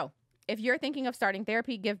 So if you're thinking of starting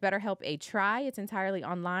therapy, give BetterHelp a try. It's entirely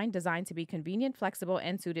online, designed to be convenient, flexible,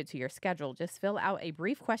 and suited to your schedule. Just fill out a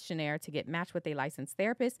brief questionnaire to get matched with a licensed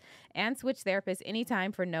therapist and switch therapists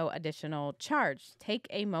anytime for no additional charge. Take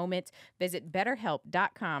a moment. Visit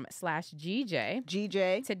BetterHelp.com/GJ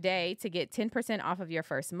GJ. today to get 10% off of your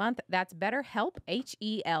first month. That's BetterHelp,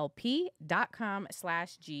 HELP.com/GJ.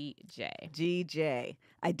 GJ.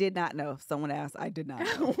 I did not know. Someone asked. I did not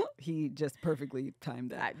know. He just perfectly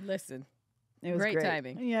timed that. Listen, It was great great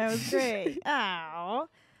timing. Yeah, it was great. Ow.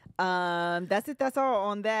 That's it. That's all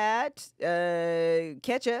on that.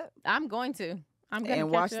 Catch up I'm going to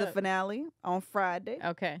and watch catch the up. finale on Friday.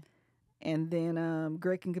 Okay. And then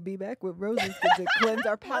Greg can be back with roses to cleanse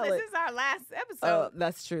our Well, palate. this is our last Oh, episode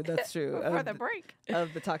that's true. That's true. before the break.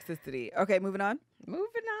 Of the toxicity. Okay, moving on. Moving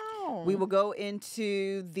on. We will go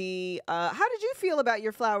into the. How did you feel about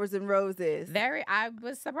your flowers and roses? I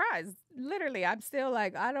was surprised. Literally, I'm still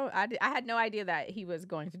like, I had no idea that he was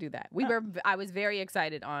going to do that. I was very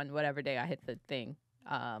excited on whatever day I hit the thing.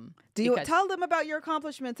 Do you tell them about your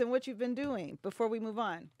accomplishments and what you've been doing before we move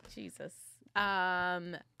on? Jesus.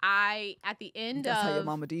 At the end That's of how your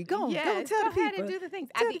mama do. Go yes, tell go the ahead people. and do the things.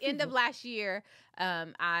 Tell At the the end of people. last year,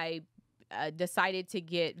 I decided to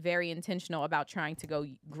get very intentional about trying to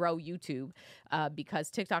grow YouTube because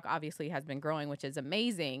TikTok obviously has been growing, which is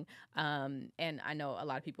amazing. And I know a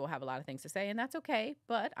lot of people have a lot of things to say, and that's okay.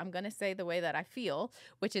 But I'm going to say the way that I feel,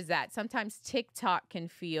 which is that sometimes TikTok can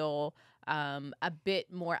feel a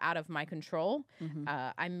bit more out of my control.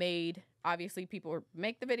 Mhm. Obviously people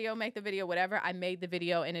make the video, whatever. I made the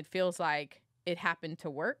video and it feels like it happened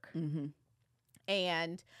to work. Mhm.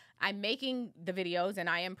 And I'm making the videos and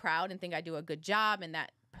I am proud and think I do a good job, and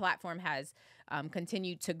that platform has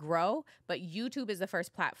continued to grow. But YouTube is the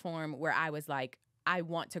first platform where I was like, I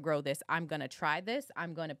want to grow this. I'm going to try this.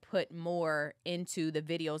 I'm going to put more into the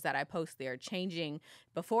videos that I post there, changing.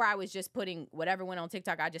 Before I was just putting whatever went on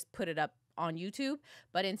TikTok, I just put it up on YouTube.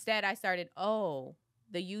 But instead I started,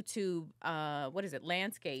 the YouTube,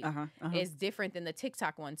 landscape is different than the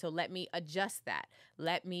TikTok one. So let me adjust that.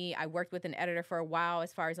 I worked with an editor for a while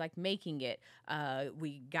as far as like making it.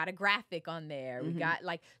 We got a graphic on there. We got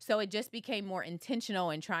so it just became more intentional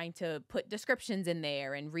in trying to put descriptions in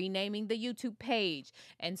there and renaming the YouTube page.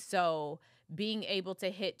 And so being able to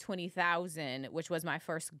hit 20,000, which was my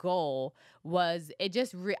first goal, was it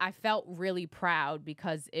just I felt really proud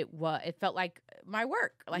because it felt like my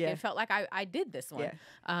work. Like it felt like I did this one.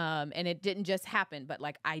 And it didn't just happen, but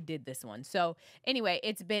like I did this one. So anyway,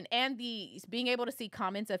 it's been, and being able to see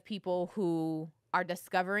comments of people who are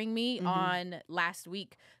discovering me on last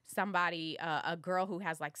week. Somebody, a girl who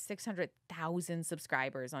has like 600,000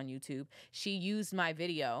 subscribers on YouTube, she used my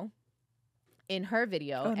video in her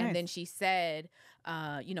video. Oh, nice. And then she said,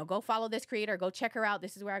 go follow this creator, go check her out.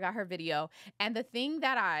 This is where I got her video. And the thing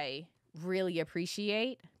that I really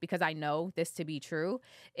appreciate, because I know this to be true,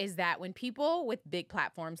 is that when people with big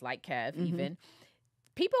platforms like Kev, even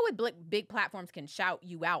people with big platforms can shout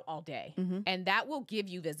you out all day, and that will give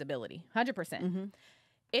you visibility, 100%.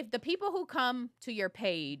 If the people who come to your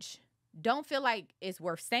page don't feel like it's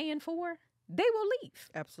worth staying for, they will leave.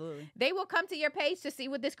 Absolutely. They will come to your page to see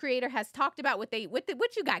what this creator has talked about, what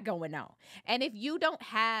you got going on. And if you don't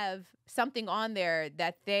have something on there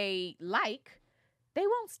that they like, they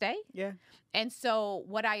won't stay. Yeah. And so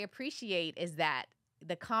what I appreciate is that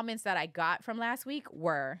the comments that I got from last week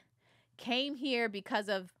came here because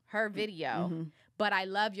of her video, but I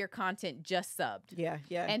love your content, just subbed. Yeah.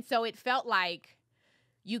 And so it felt like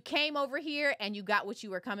you came over here and you got what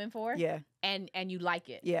you were coming for. Yeah. And you like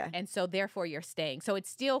it. Yeah. And so therefore you're staying. So it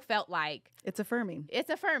still felt like It's affirming.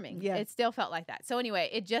 Yeah. It still felt like that. So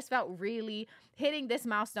anyway, it just felt really, hitting this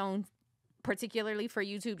milestone, particularly for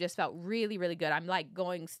YouTube, just felt really, really good. I'm like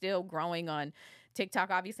still growing on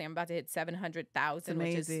TikTok. Obviously, I'm about to hit 700,000,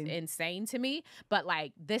 which is insane to me. But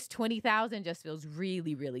like this 20,000 just feels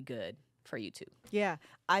really, really good for YouTube. Yeah,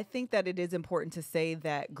 I think that it is important to say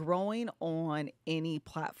that growing on any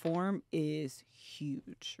platform is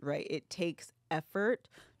huge, right? It takes effort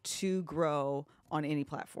to grow on any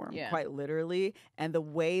platform, quite literally. And the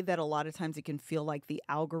way that a lot of times it can feel like the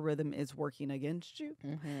algorithm is working against you,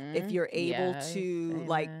 if you're able to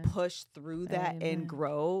like push through that and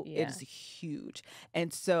grow, it is huge.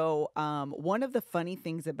 And so one of the funny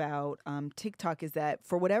things about TikTok is that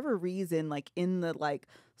for whatever reason, like in the like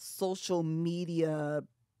social media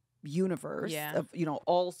universe of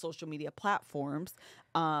all social media platforms,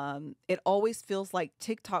 it always feels like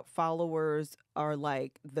TikTok followers are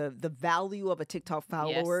like the value of a TikTok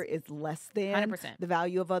follower is less than 100%. the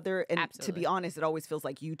value of other. And Absolutely. to be honest, it always feels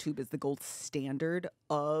like YouTube is the gold standard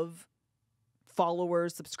of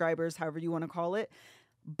followers, subscribers, however you want to call it.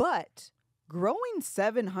 But growing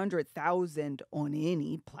 700,000 on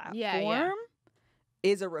any platform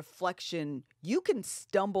is a reflection. You can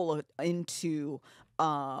stumble into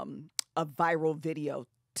a viral video,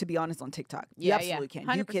 to be honest, on TikTok. You absolutely can.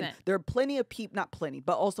 100%. You can. There are plenty of people, not plenty,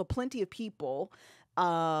 but also plenty of people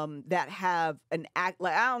that have an act.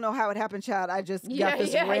 Like, I don't know how it happened, child. I just got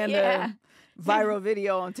this random viral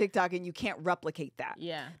video on TikTok, and you can't replicate that.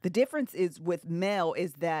 Yeah. The difference is with male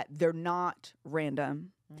is that they're not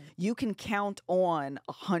random. You can count on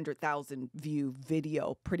 100,000 view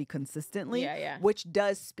video pretty consistently, which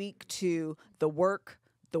does speak to the work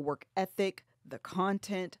ethic, the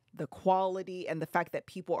content, the quality, and the fact that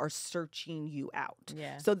people are searching you out.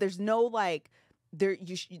 Yeah. So there's no like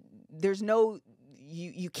there's no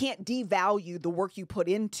you can't devalue the work you put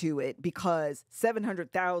into it because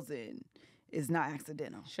 700,000 is not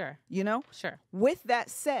accidental. Sure. You know? Sure. With that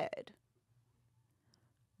said,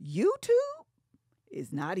 YouTube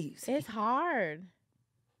is not easy. It's hard.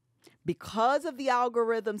 Because of the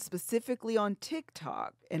algorithm specifically on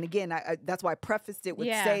TikTok. And again, I that's why I prefaced it with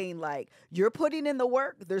saying, like, you're putting in the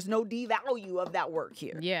work. There's no devalue of that work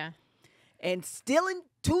here. Yeah. And still,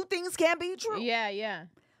 two things can be true. Yeah.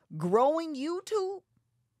 Growing YouTube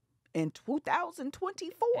in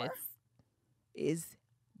 2024 is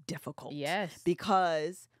difficult. Yes.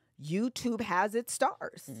 Because YouTube has its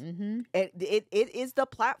stars. Mm-hmm. It is the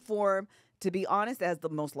platform, to be honest, as the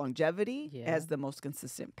most longevity, as the most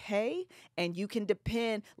consistent pay. And you can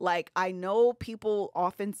depend, like, I know people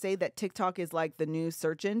often say that TikTok is like the new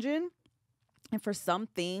search engine. And for some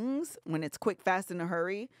things, when it's quick, fast, in a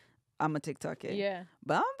hurry, I'm a TikToker. Yeah.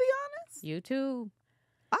 But I'm going to be honest. YouTube.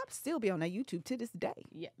 I'll still be on that YouTube to this day.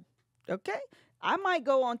 Yeah. Okay? I might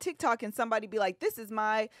go on TikTok and somebody be like, this is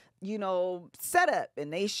my, setup.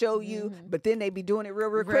 And they show you, but then they be doing it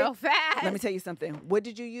real quick. Real fast. Let me tell you something. What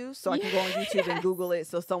did you use? So I can go on YouTube and Google it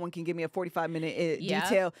so someone can give me a 45-minute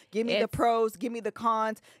detail. Give me the pros. Give me the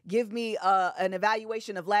cons. Give me an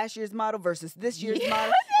evaluation of last year's model versus this year's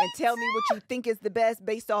model. And tell me what you think is the best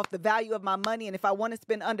based off the value of my money. And if I want to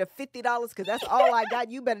spend under $50, because that's all I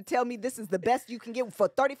got, you better tell me this is the best you can get for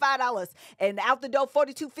 $35. And out the door,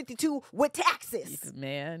 $42.52 with taxes.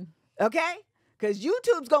 Man. Okay? because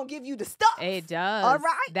YouTube's gonna give you the stuff. It does. All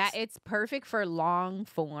right. That it's perfect for long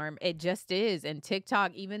form. It just is. And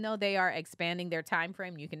TikTok, even though they are expanding their time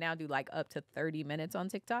frame, you can now do like up to 30 minutes on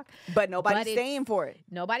TikTok. But nobody's it's- staying for it.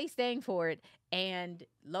 Nobody's staying for it. And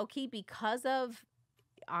low key, because of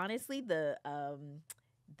honestly the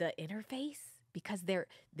interface, because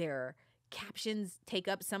their captions take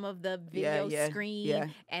up some of the video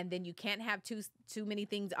screen, and then you can't have too many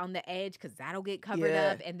things on the edge because that'll get covered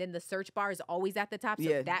up, and then the search bar is always at the top.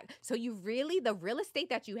 So you really, the real estate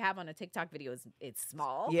that you have on a TikTok video is it's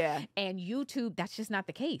small. Yeah. And YouTube, that's just not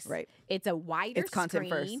the case. Right. It's a wider It's content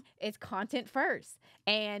screen. first. It's content first,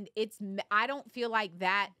 and I don't feel like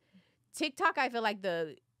that. TikTok, I feel like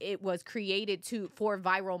it was created for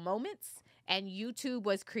viral moments. And YouTube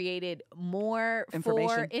was created more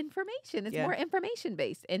for information. It's more information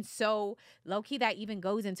based. And so low key that even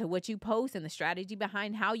goes into what you post and the strategy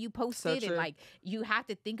behind how you post it. And like you have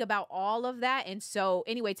to think about all of that. And so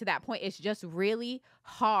anyway, to that point, it's just really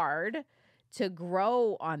hard to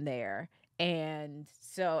grow on there. And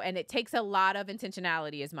it takes a lot of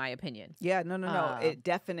intentionality, is my opinion. Yeah, no. It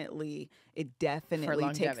definitely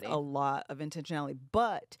takes a lot of intentionality.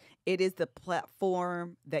 But it is the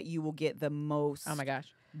platform that you will get the most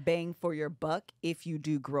bang for your buck if you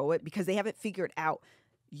do grow it, because they haven't figured out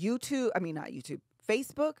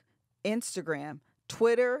Facebook, Instagram,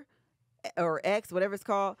 Twitter, or X, whatever it's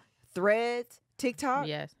called, Threads, TikTok.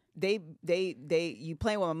 Yes. You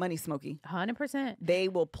playing with my money, Smokey. 100%. They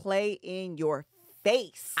will play in your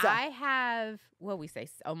face. I have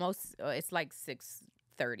almost it's like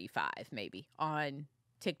 635 maybe on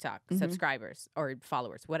TikTok subscribers or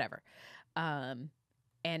followers, whatever. And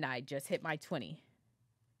I just hit my 20.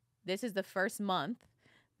 This is the first month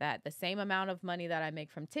that the same amount of money that I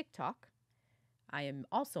make from TikTok, I am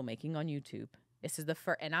also making on YouTube. This is the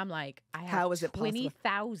first, and I'm like, I have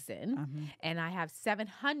 20,000 and I have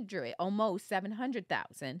 700, almost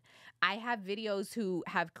 700,000. I have videos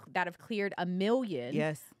that have cleared 1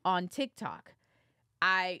 million on TikTok.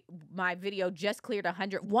 My video just cleared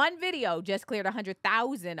 100. One video just cleared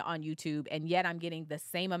 100,000 on YouTube, and yet I'm getting the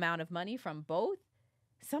same amount of money from both.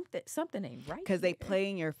 Something ain't right because they play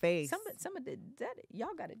in your face. Some of that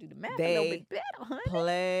y'all got to do the math a little bit better, honey.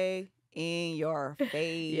 Play in your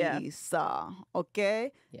face.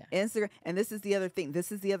 Okay? Yeah. Instagram. And this is the other thing.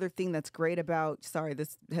 That's great about, sorry,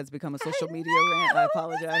 this has become a social media rant. I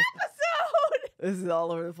apologize. This is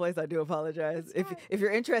all over the place. I do apologize. If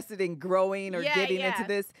you're interested in growing or getting into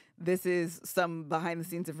this is some behind the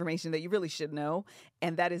scenes information that you really should know.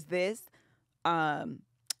 And that is this.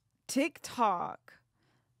 TikTok.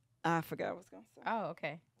 I forgot what I was going to say. Oh,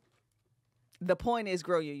 okay. The point is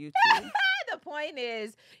grow your YouTube. The point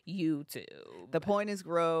is YouTube. The point is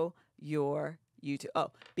grow your YouTube.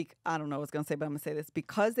 I don't know what I was going to say, but I'm going to say this.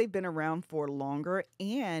 Because they've been around for longer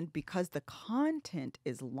and because the content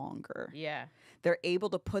is longer. Yeah. They're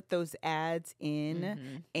able to put those ads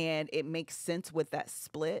in and it makes sense with that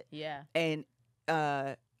split. Yeah. And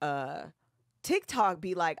TikTok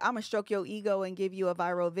be like, I'm going to stroke your ego and give you a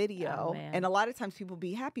viral video. And a lot of times people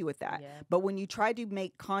be happy with that. Yeah. But when you try to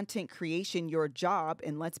make content creation your job,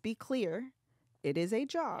 and let's be clear, it is a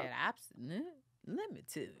job. Let me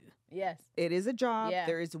tell you. Yes. It is a job. Yeah.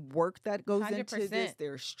 There is work that goes 100%. into this.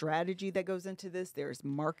 There's strategy that goes into this. There's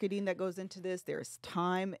marketing that goes into this. There's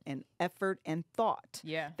time and effort and thought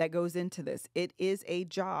that goes into this. It is a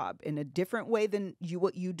job in a different way than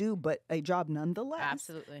what you do, but a job nonetheless.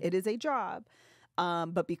 Absolutely. It is a job.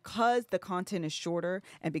 But because the content is shorter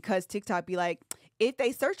and because TikTok be like, if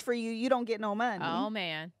they search for you, you don't get no money. Oh,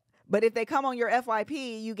 man. But if they come on your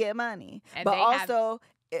FYP, you get money. And but also...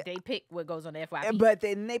 They pick what goes on the FYP. But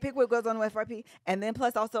then they pick what goes on the FYP. And then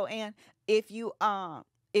plus also, and if you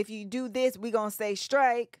do this, we gonna say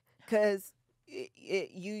strike because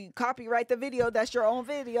you copyright the video. That's your own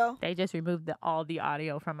video. They just removed all the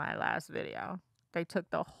audio from my last video. They took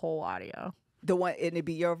the whole audio. The one, and it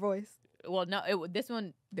be your voice? Well, no, this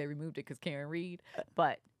one, they removed it because Karen Reed.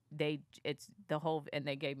 But it's the whole, and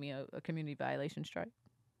they gave me a community violation strike.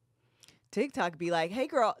 TikTok be like, hey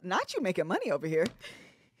girl, not you making money over here.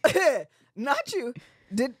 Not you.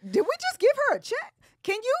 Did we just give her a check?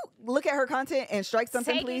 Can you look at her content and strike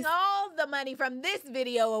something, Taking please? all the money from this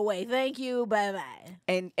video away. Thank you. Bye-bye.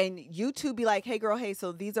 And YouTube be like, hey, girl, hey,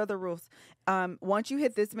 so these are the rules. Once you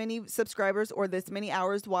hit this many subscribers or this many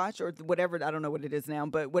hours watch or whatever, I don't know what it is now,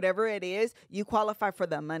 but whatever it is, you qualify for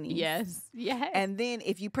the money. Yes. Yes. And then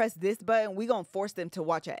if you press this button, we going to force them to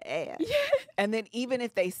watch an ad. Yes. And then even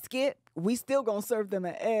if they skip, we still gonna serve them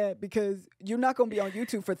an ad because you're not gonna be on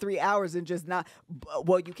YouTube for 3 hours and just not.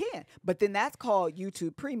 Well, you can, but then that's called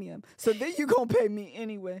YouTube Premium. So then you gonna pay me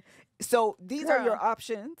anyway. So these are your Girl.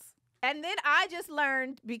 options. And then I just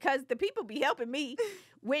learned, because the people be helping me,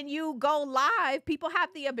 when you go live, people have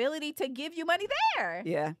the ability to give you money there.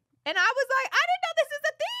 Yeah. And I was like, I didn't know this is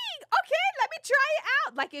a thing. Okay, let me try it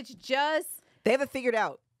out. Like, it's just They have it figured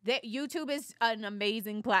out. that YouTube is an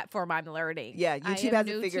amazing platform. I'm learning. Yeah, I YouTube am has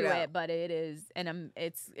new it figured to out. it, but it is, and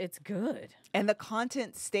it's good. And the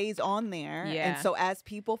content stays on there. Yeah. And so as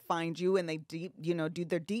people find you and they do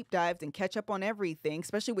their deep dives and catch up on everything,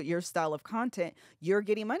 especially with your style of content, you're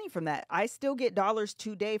getting money from that. I still get dollars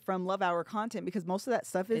today from Love Hour content because most of that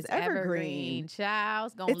stuff is It's evergreen. Child,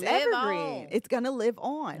 it's gonna It's live evergreen. on. It's gonna live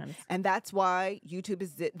on. Nice. And that's why YouTube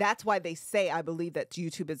is. That's why they say, I believe, that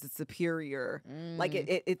YouTube is a superior. Like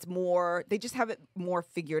it's more. They just have it more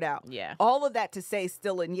figured out. Yeah. All of that to say,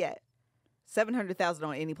 still in yet 700,000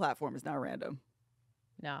 on any platform is not random.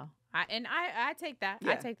 No, I take that. I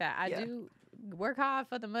Yeah. take that. I Yeah. do work hard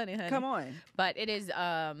for the money, honey. Come on. But it is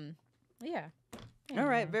yeah. All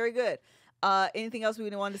right. Very good. Anything else we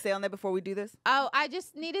wanted to say on that before we do this? Oh, I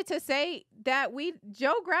just needed to say that Zay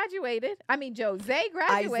graduated.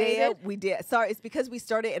 Isaiah, we did. Sorry, it's because we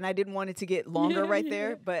started and I didn't want it to get longer right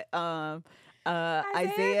there. But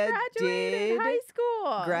Isaiah graduated did high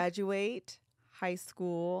school. graduate high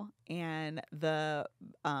school, and the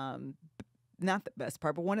not the best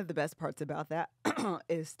part, but one of the best parts about that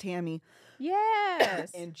is Tammy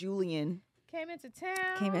Yes. and Julian Came into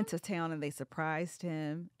town. came into town and they surprised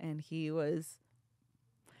him, and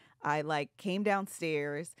I came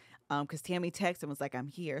downstairs because Tammy texted and was like, I'm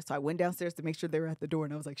here. So I went downstairs to make sure they were at the door,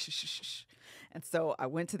 and I was like, shh, shh, shh, shh. And so I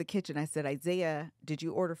went to the kitchen. I said, Isaiah, did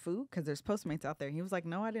you order food? Because there's Postmates out there. He was like,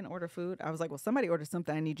 no, I didn't order food. I was like, well, somebody ordered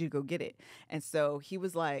something. I need you to go get it. And so he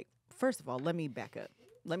was like, first of all, let me back up.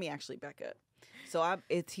 Let me actually back up. So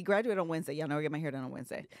he graduated on Wednesday. Y'all know I get my hair done on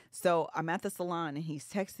Wednesday. So I'm at the salon and he's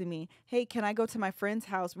texting me, hey, can I go to my friend's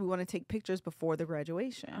house? We want to take pictures before the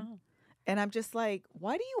graduation. Oh. And I'm just like,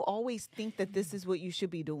 why do you always think that this is what you should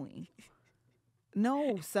be doing?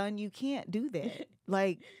 No, son, you can't do that.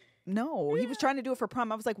 Like, no. He was trying to do it for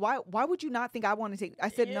prom. I was like, why would you not think I want to take? I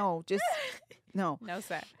said, no, just no. No,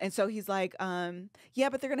 sir. And so he's like, yeah,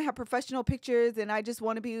 but they're going to have professional pictures and I just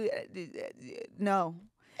want to be, no.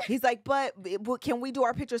 He's like, but can we do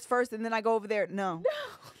our pictures first and then I go over there? No.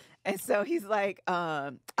 And so he's like,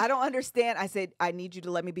 I don't understand. I said, I need you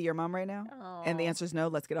to let me be your mom right now. And the answer is no,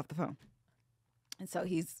 let's get off the phone. And so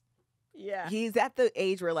he's at the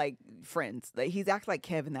age where like friends, like he's acting like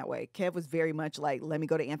Kev in that way. Kev was very much like, let me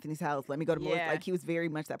go to Anthony's house. Let me go to Melissa. Like he was very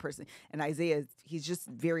much that person. And Isaiah, he's just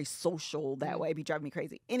very social that way. It'd be driving me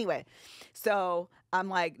crazy. Anyway, so I'm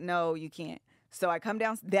like, no, you can't. So I come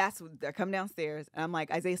down. I come downstairs and I'm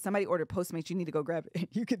like, Isaiah, somebody ordered Postmates. You need to go grab it.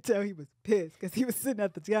 You could tell he was pissed because he was sitting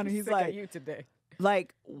at the counter. He's like, you today.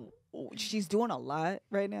 Like, she's doing a lot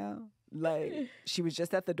right now. Like, she was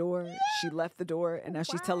just at the door. She left the door, and now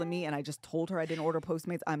she's telling me, and I just told her I didn't order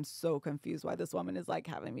Postmates. I'm so confused why this woman is, like,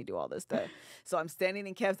 having me do all this stuff. So I'm standing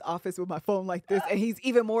in Kev's office with my phone like this, and he's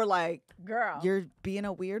even more like, girl, you're being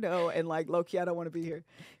a weirdo, and, like, low-key, I don't want to be here.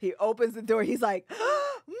 He opens the door. He's like, Mother,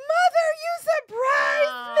 you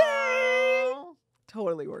surprised me!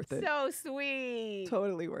 Totally worth it. So sweet.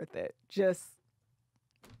 Totally worth it. Just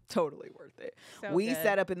totally worth it. So We good.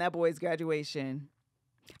 sat up in that boy's graduation.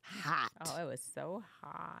 Hot. Oh, it was so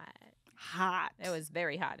hot. Hot. It was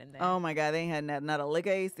very hot in there. Oh my God, they ain't had not a lick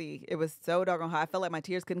of AC. It was so doggone hot. I felt like my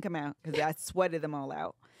tears couldn't come out because I sweated them all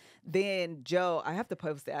out. Then Joe, I have to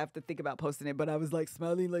post it. I have to think about posting it, but I was like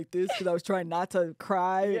smiling like this because I was trying not to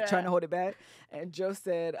cry, trying to hold it back. And Joe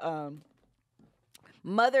said,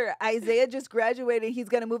 Mother, Isaiah just graduated. He's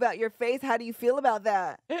going to move out your face. How do you feel about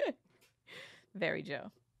that? Very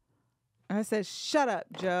Joe. I said, shut up,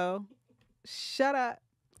 Joe. Shut up.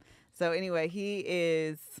 So anyway, he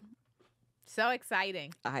is So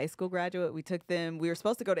exciting. a high school graduate. We took them. We were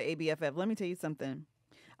supposed to go to ABFF. Let me tell you something.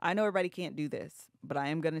 I know everybody can't do this, but I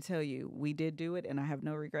am going to tell you, we did do it, and I have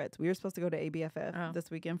no regrets. We were supposed to go to ABFF this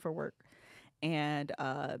weekend for work, and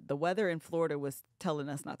the weather in Florida was telling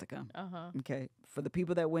us not to come. Okay, for the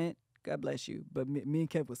people that went, God bless you. But me and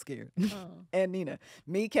Kev was scared. And Nina.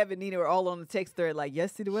 Me, Kev, and Nina were all on the text thread like,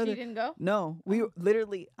 yes, see the weather? She didn't go? No. We were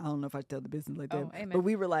literally, I don't know if I tell the business like that. Amen. But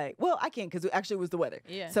we were like, well, I can't because actually it was the weather.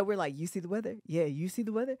 Yeah. So we're like, you see the weather? Yeah, you see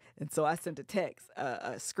the weather? And so I sent a text,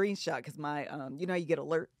 a screenshot because my, you know how you get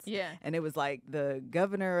alerts? Yeah. And it was like the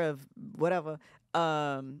governor of whatever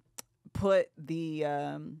put the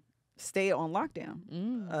state on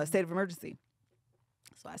lockdown, state of emergency.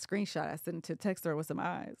 So I screenshot. I sent it to a text her with some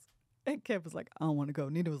eyes. And Kev was like, I don't want to go.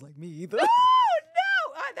 Nina was like, me either. No,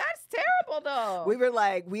 that's terrible though. We were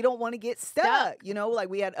like, we don't want to get stuck. You know, like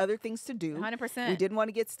we had other things to do. 100%. We didn't want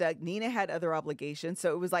to get stuck. Nina had other obligations.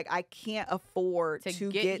 So it was like, I can't afford to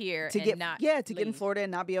to get here to and get not to get in leave. Florida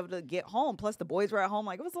and not be able to get home. Plus the boys were at home.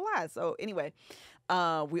 Like it was a lot. So anyway,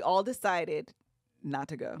 we all decided not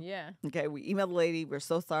to go. Yeah. Okay, we emailed the lady. We're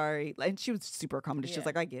so sorry. And she was super accommodating. She was Yeah.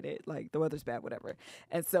 like, I get it. Like the weather's bad, whatever.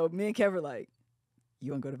 And so me and Kev were like,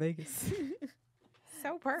 you want to go to Vegas?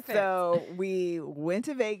 So perfect. So we went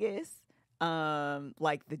to Vegas.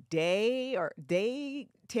 Like the day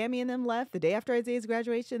Tammy and them left, the day after Isaiah's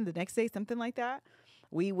graduation, the next day, something like that.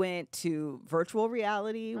 We went to virtual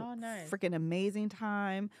reality. Oh, nice. Freaking amazing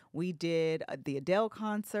time. We did the Adele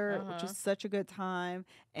concert, which was such a good time.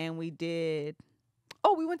 And we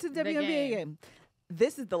went to the WNBA game.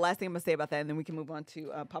 This is the last thing I'm going to say about that, and then we can move on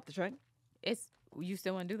to Pop the Trunk. You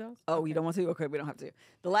still want to do those? Oh, you don't want to? Okay, we don't have to.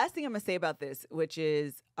 The last thing I'm going to say about this, which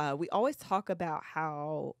is we always talk about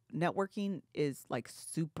how networking is like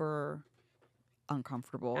super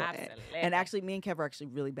uncomfortable. Absolutely. And actually, me and Kev are actually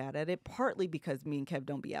really bad at it, partly because me and Kev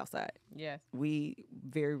don't be outside. Yes. We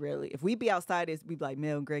very rarely, if we be outside, we be like,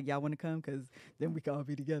 Mel and Greg, y'all want to come? Because then we can all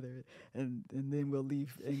be together. And then we'll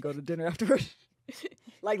leave and go to dinner afterwards.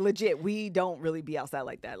 Like, legit, we don't really be outside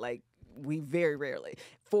like that. Like, we very rarely.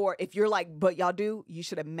 If you're like, but y'all do, you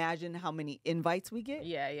should imagine how many invites we get.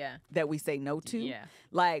 Yeah. That we say no to. Yeah.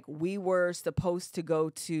 Like, we were supposed to go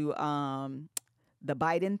to the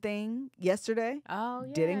Biden thing yesterday. Oh,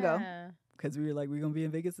 yeah. Didn't go. Because we were like, we're going to be in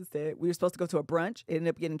Vegas instead. We were supposed to go to a brunch. It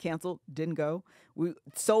ended up getting canceled. Didn't go.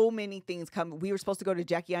 So many things come. We were supposed to go to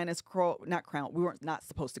Jackie Ina's crown. We weren't not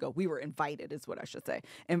supposed to go. We were invited is what I should say.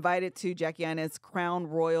 Invited to Jackie Ina's Crown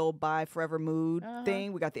Royal by Forever Mood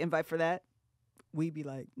thing. We got the invite for that. We'd be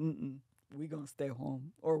like, we going to stay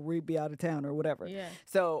home. Or we'd be out of town or whatever. Yeah.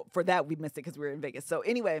 So for that, we missed it because we were in Vegas. So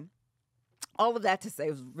anyway, all of that to say,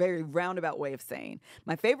 it was a very roundabout way of saying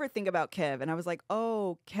my favorite thing about Kev. And I was like,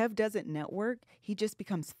 oh, Kev doesn't network. He just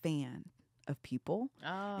becomes fan of people.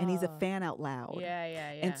 Oh. And he's a fan out loud. Yeah.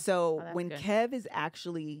 And so that's when good. Kev is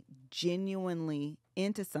actually genuinely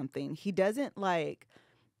into something, he doesn't like,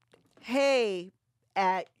 hey,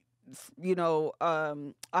 I'm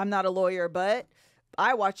not a lawyer, but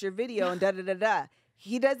I watched your video and da-da-da-da.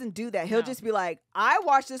 He doesn't do that. He'll No. just be like, I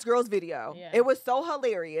watched this girl's video. Yeah. It was so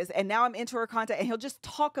hilarious. And now I'm into her content. And he'll just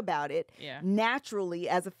talk about it naturally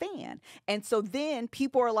as a fan. And so then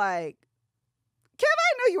people are like, Kev,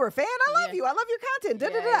 I didn't know you were a fan. I love you. I love your content.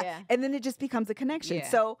 Da-da-da. Yeah. And then it just becomes a connection. Yeah.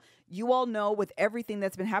 So you all know with everything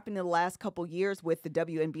that's been happening in the last couple years with the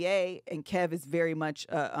WNBA, and Kev is very much,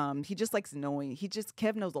 he just likes knowing.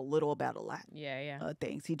 Kev knows a little about a lot.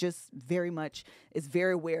 Things. He just very much is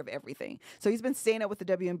very aware of everything. So he's been staying up with the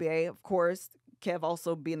WNBA, of course. Kev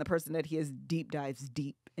also being the person that he is dives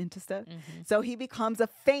deep into stuff. Mm-hmm. So he becomes a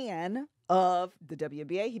fan of the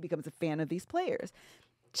WNBA. He becomes a fan of these players.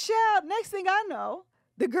 Child, next thing I know,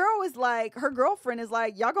 the girl is like, her girlfriend is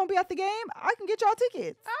like, y'all gonna be at the game? I can get y'all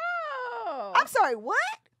tickets. Oh. I'm sorry, what?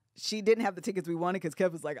 She didn't have the tickets we wanted because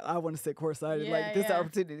Kev was like, I want to sit courtside. Like, this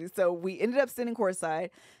opportunity. So we ended up sitting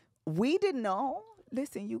courtside. We didn't know.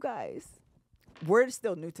 Listen, you guys, we're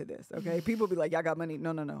still new to this, okay? People be like, y'all got money.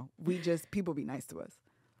 No. People be nice to us.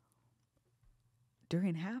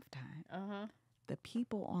 During halftime, the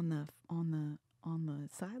people on the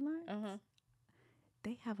sideline,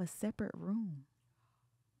 they have a separate room.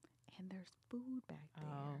 And there's food back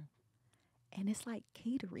there. And it's like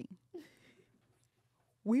catering.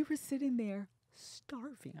 We were sitting there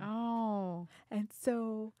starving. Oh. And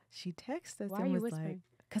so she texted us Why are and you was like, whispering?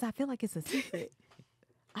 because I feel like it's a secret.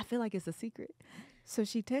 So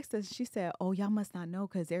she texted us. She said, oh, y'all must not know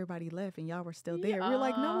because everybody left and y'all were still there. We were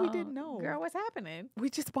like, no, we didn't know. Girl, what's happening? We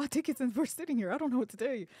just bought tickets and we're sitting here. I don't know what to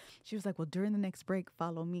tell you. She was like, well, during the next break,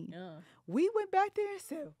 follow me. We went back there and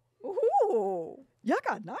said, ooh, y'all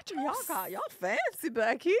got nachos. Y'all fancy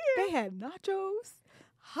back here. They had nachos,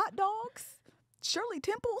 hot dogs, Shirley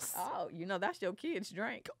Temples. Oh, that's your kid's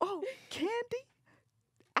drink. Oh, candy,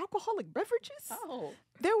 alcoholic beverages. Oh.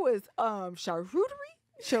 There was charcuterie.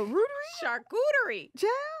 Charcuterie. Yeah.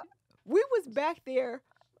 We was back there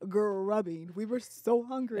grubbing. We were so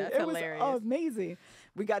hungry. That's it hilarious. was amazing.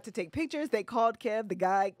 We got to take pictures. They called Kev, the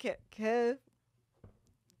guy, Kev.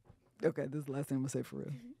 Okay, this is the last thing I'm going to say for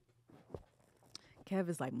real. Kev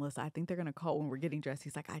is like, Melissa, I think they're going to call when we're getting dressed.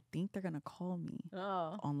 He's like, I think they're going to call me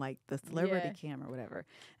on like the celebrity cam or whatever.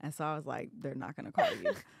 And so I was like, they're not going to call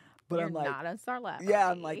you. But You're I'm like, not a starlet. yeah,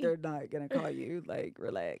 I'm like, they're not going to call you. Like,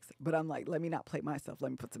 relax. But I'm like, let me not play myself.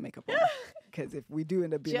 Let me put some makeup on. Because if we do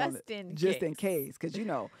end up being Just in in case. Because,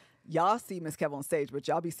 y'all see Miss Kev on stage, but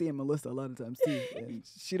y'all be seeing Melissa a lot of times too. And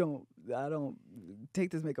I don't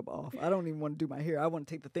take this makeup off. I don't even want to do my hair. I want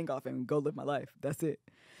to take the thing off and go live my life. That's it.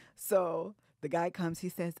 So the guy comes, he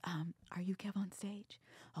says, are you Kev on stage?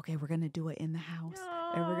 Okay, we're going to do it in the house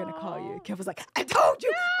and we're going to call you. Kev was like, I told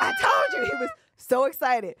you. He was so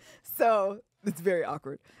excited. So it's very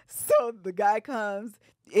awkward. So the guy comes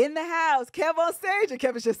in the house, Kev on stage, and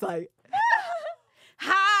Kev is just like,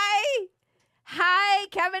 Hi,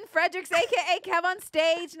 Kevin Fredericks, a.k.a. Kev on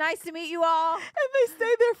stage. Nice to meet you all. and they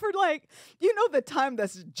stay there for like, the time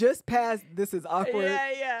that's just past, this is awkward.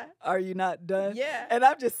 Yeah. Are you not done? Yeah. And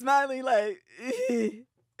I'm just smiling like,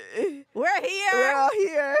 We're here. we're all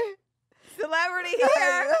here. Celebrity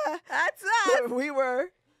here. That's us.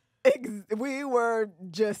 We were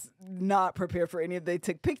just not prepared for any of. They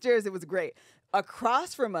took pictures. It was great.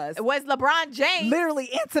 Across from us It was LeBron James. literally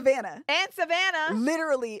Aunt Savannah. And Savannah.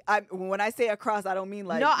 Literally, when I say across, I don't mean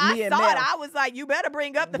like No, I me and saw Mel. it. I was like, you better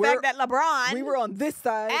bring up the We're- fact that LeBron We were on this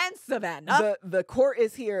side. and Savannah. The court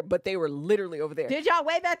is here, but they were literally over there. Did y'all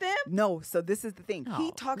wave at them? No, so this is the thing. He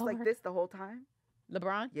Oh, talks like Lord. this the whole time.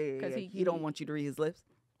 LeBron? Yeah. Because He don't want you to read his lips.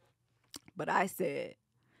 But I said,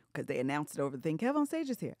 because they announced it over the thing, Kev on stage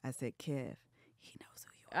is here. I said, Kev, he knows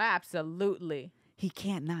who you are. Absolutely. He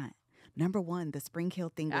can't not. Number one, the Spring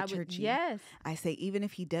Hill thing with Churchy. Yes. I say, even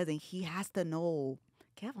if he doesn't, he has to know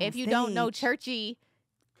Kev on If you don't know stage.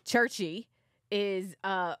 Churchy is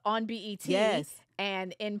on BET. Yes.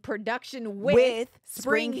 And in production With with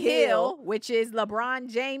Spring Spring Hill. Hill, which is LeBron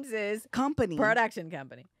James's Company. production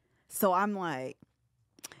company. So I'm like,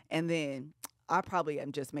 and then I probably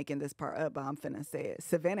am just making this part up, but I'm finna say it.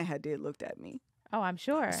 Savannah did looked at me. Oh, I'm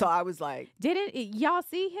sure. So I was like, Didn't y'all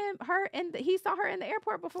see he saw her in the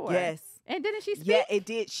airport before? yes. And didn't she speak? Yeah, it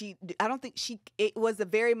did. I don't think it was a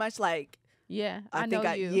very much like, Yeah, I know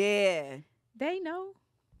think you. yeah. They know.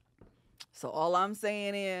 So all I'm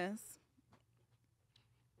saying is,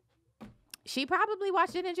 She probably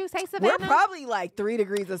watched it and juice. Hey, Savannah. we're probably like 3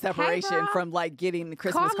 degrees of separation girl. from like getting the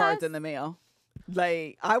Christmas Call cards us. in the mail.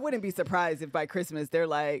 Like, I wouldn't be surprised if by Christmas they're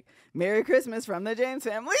like, Merry Christmas from the James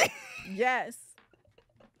family. Yes.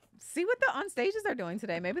 See what the on stages are doing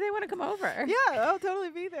today. Maybe they want to come over. Yeah, I'll totally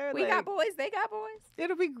be there. We like, got boys. They got boys.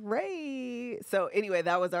 It'll be great. So anyway,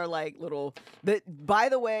 that was our like little. By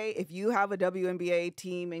the way, if you have a WNBA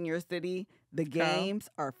team in your city, the games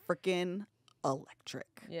are freaking electric.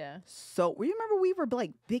 Yeah. So we remember we were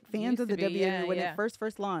like big fans Used of the to be, WNBA when yeah. it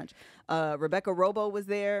first launched. Rebecca Robo was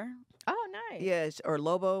there. Oh, nice. Yeah, or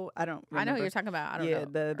Lobo. I don't remember. I know who you're talking about. I don't know. Yeah,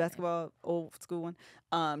 the basketball old school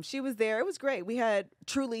one. She was there. It was great. We had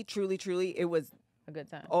truly, it was, A good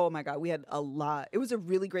time. oh my God, we had a lot. It was a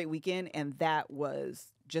really great weekend, and that was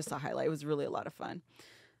just a highlight. It was really a lot of fun.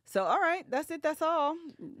 So, all right, that's it. That's all.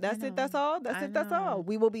 That's it. That's all. That's I it. That's know. all.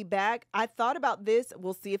 We will be back. I thought about this.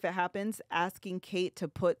 We'll see if it happens. Asking Kate to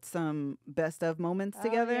put some best of moments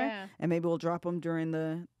together, yeah. and maybe we'll drop them during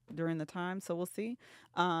the time. So we'll see.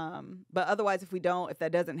 But otherwise, if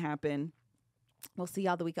that doesn't happen, we'll see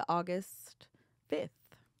y'all the week of August 5th.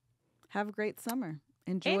 Have a great summer.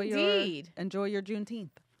 Enjoy Indeed. your Juneteenth.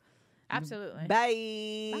 Absolutely.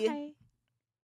 Bye. Bye.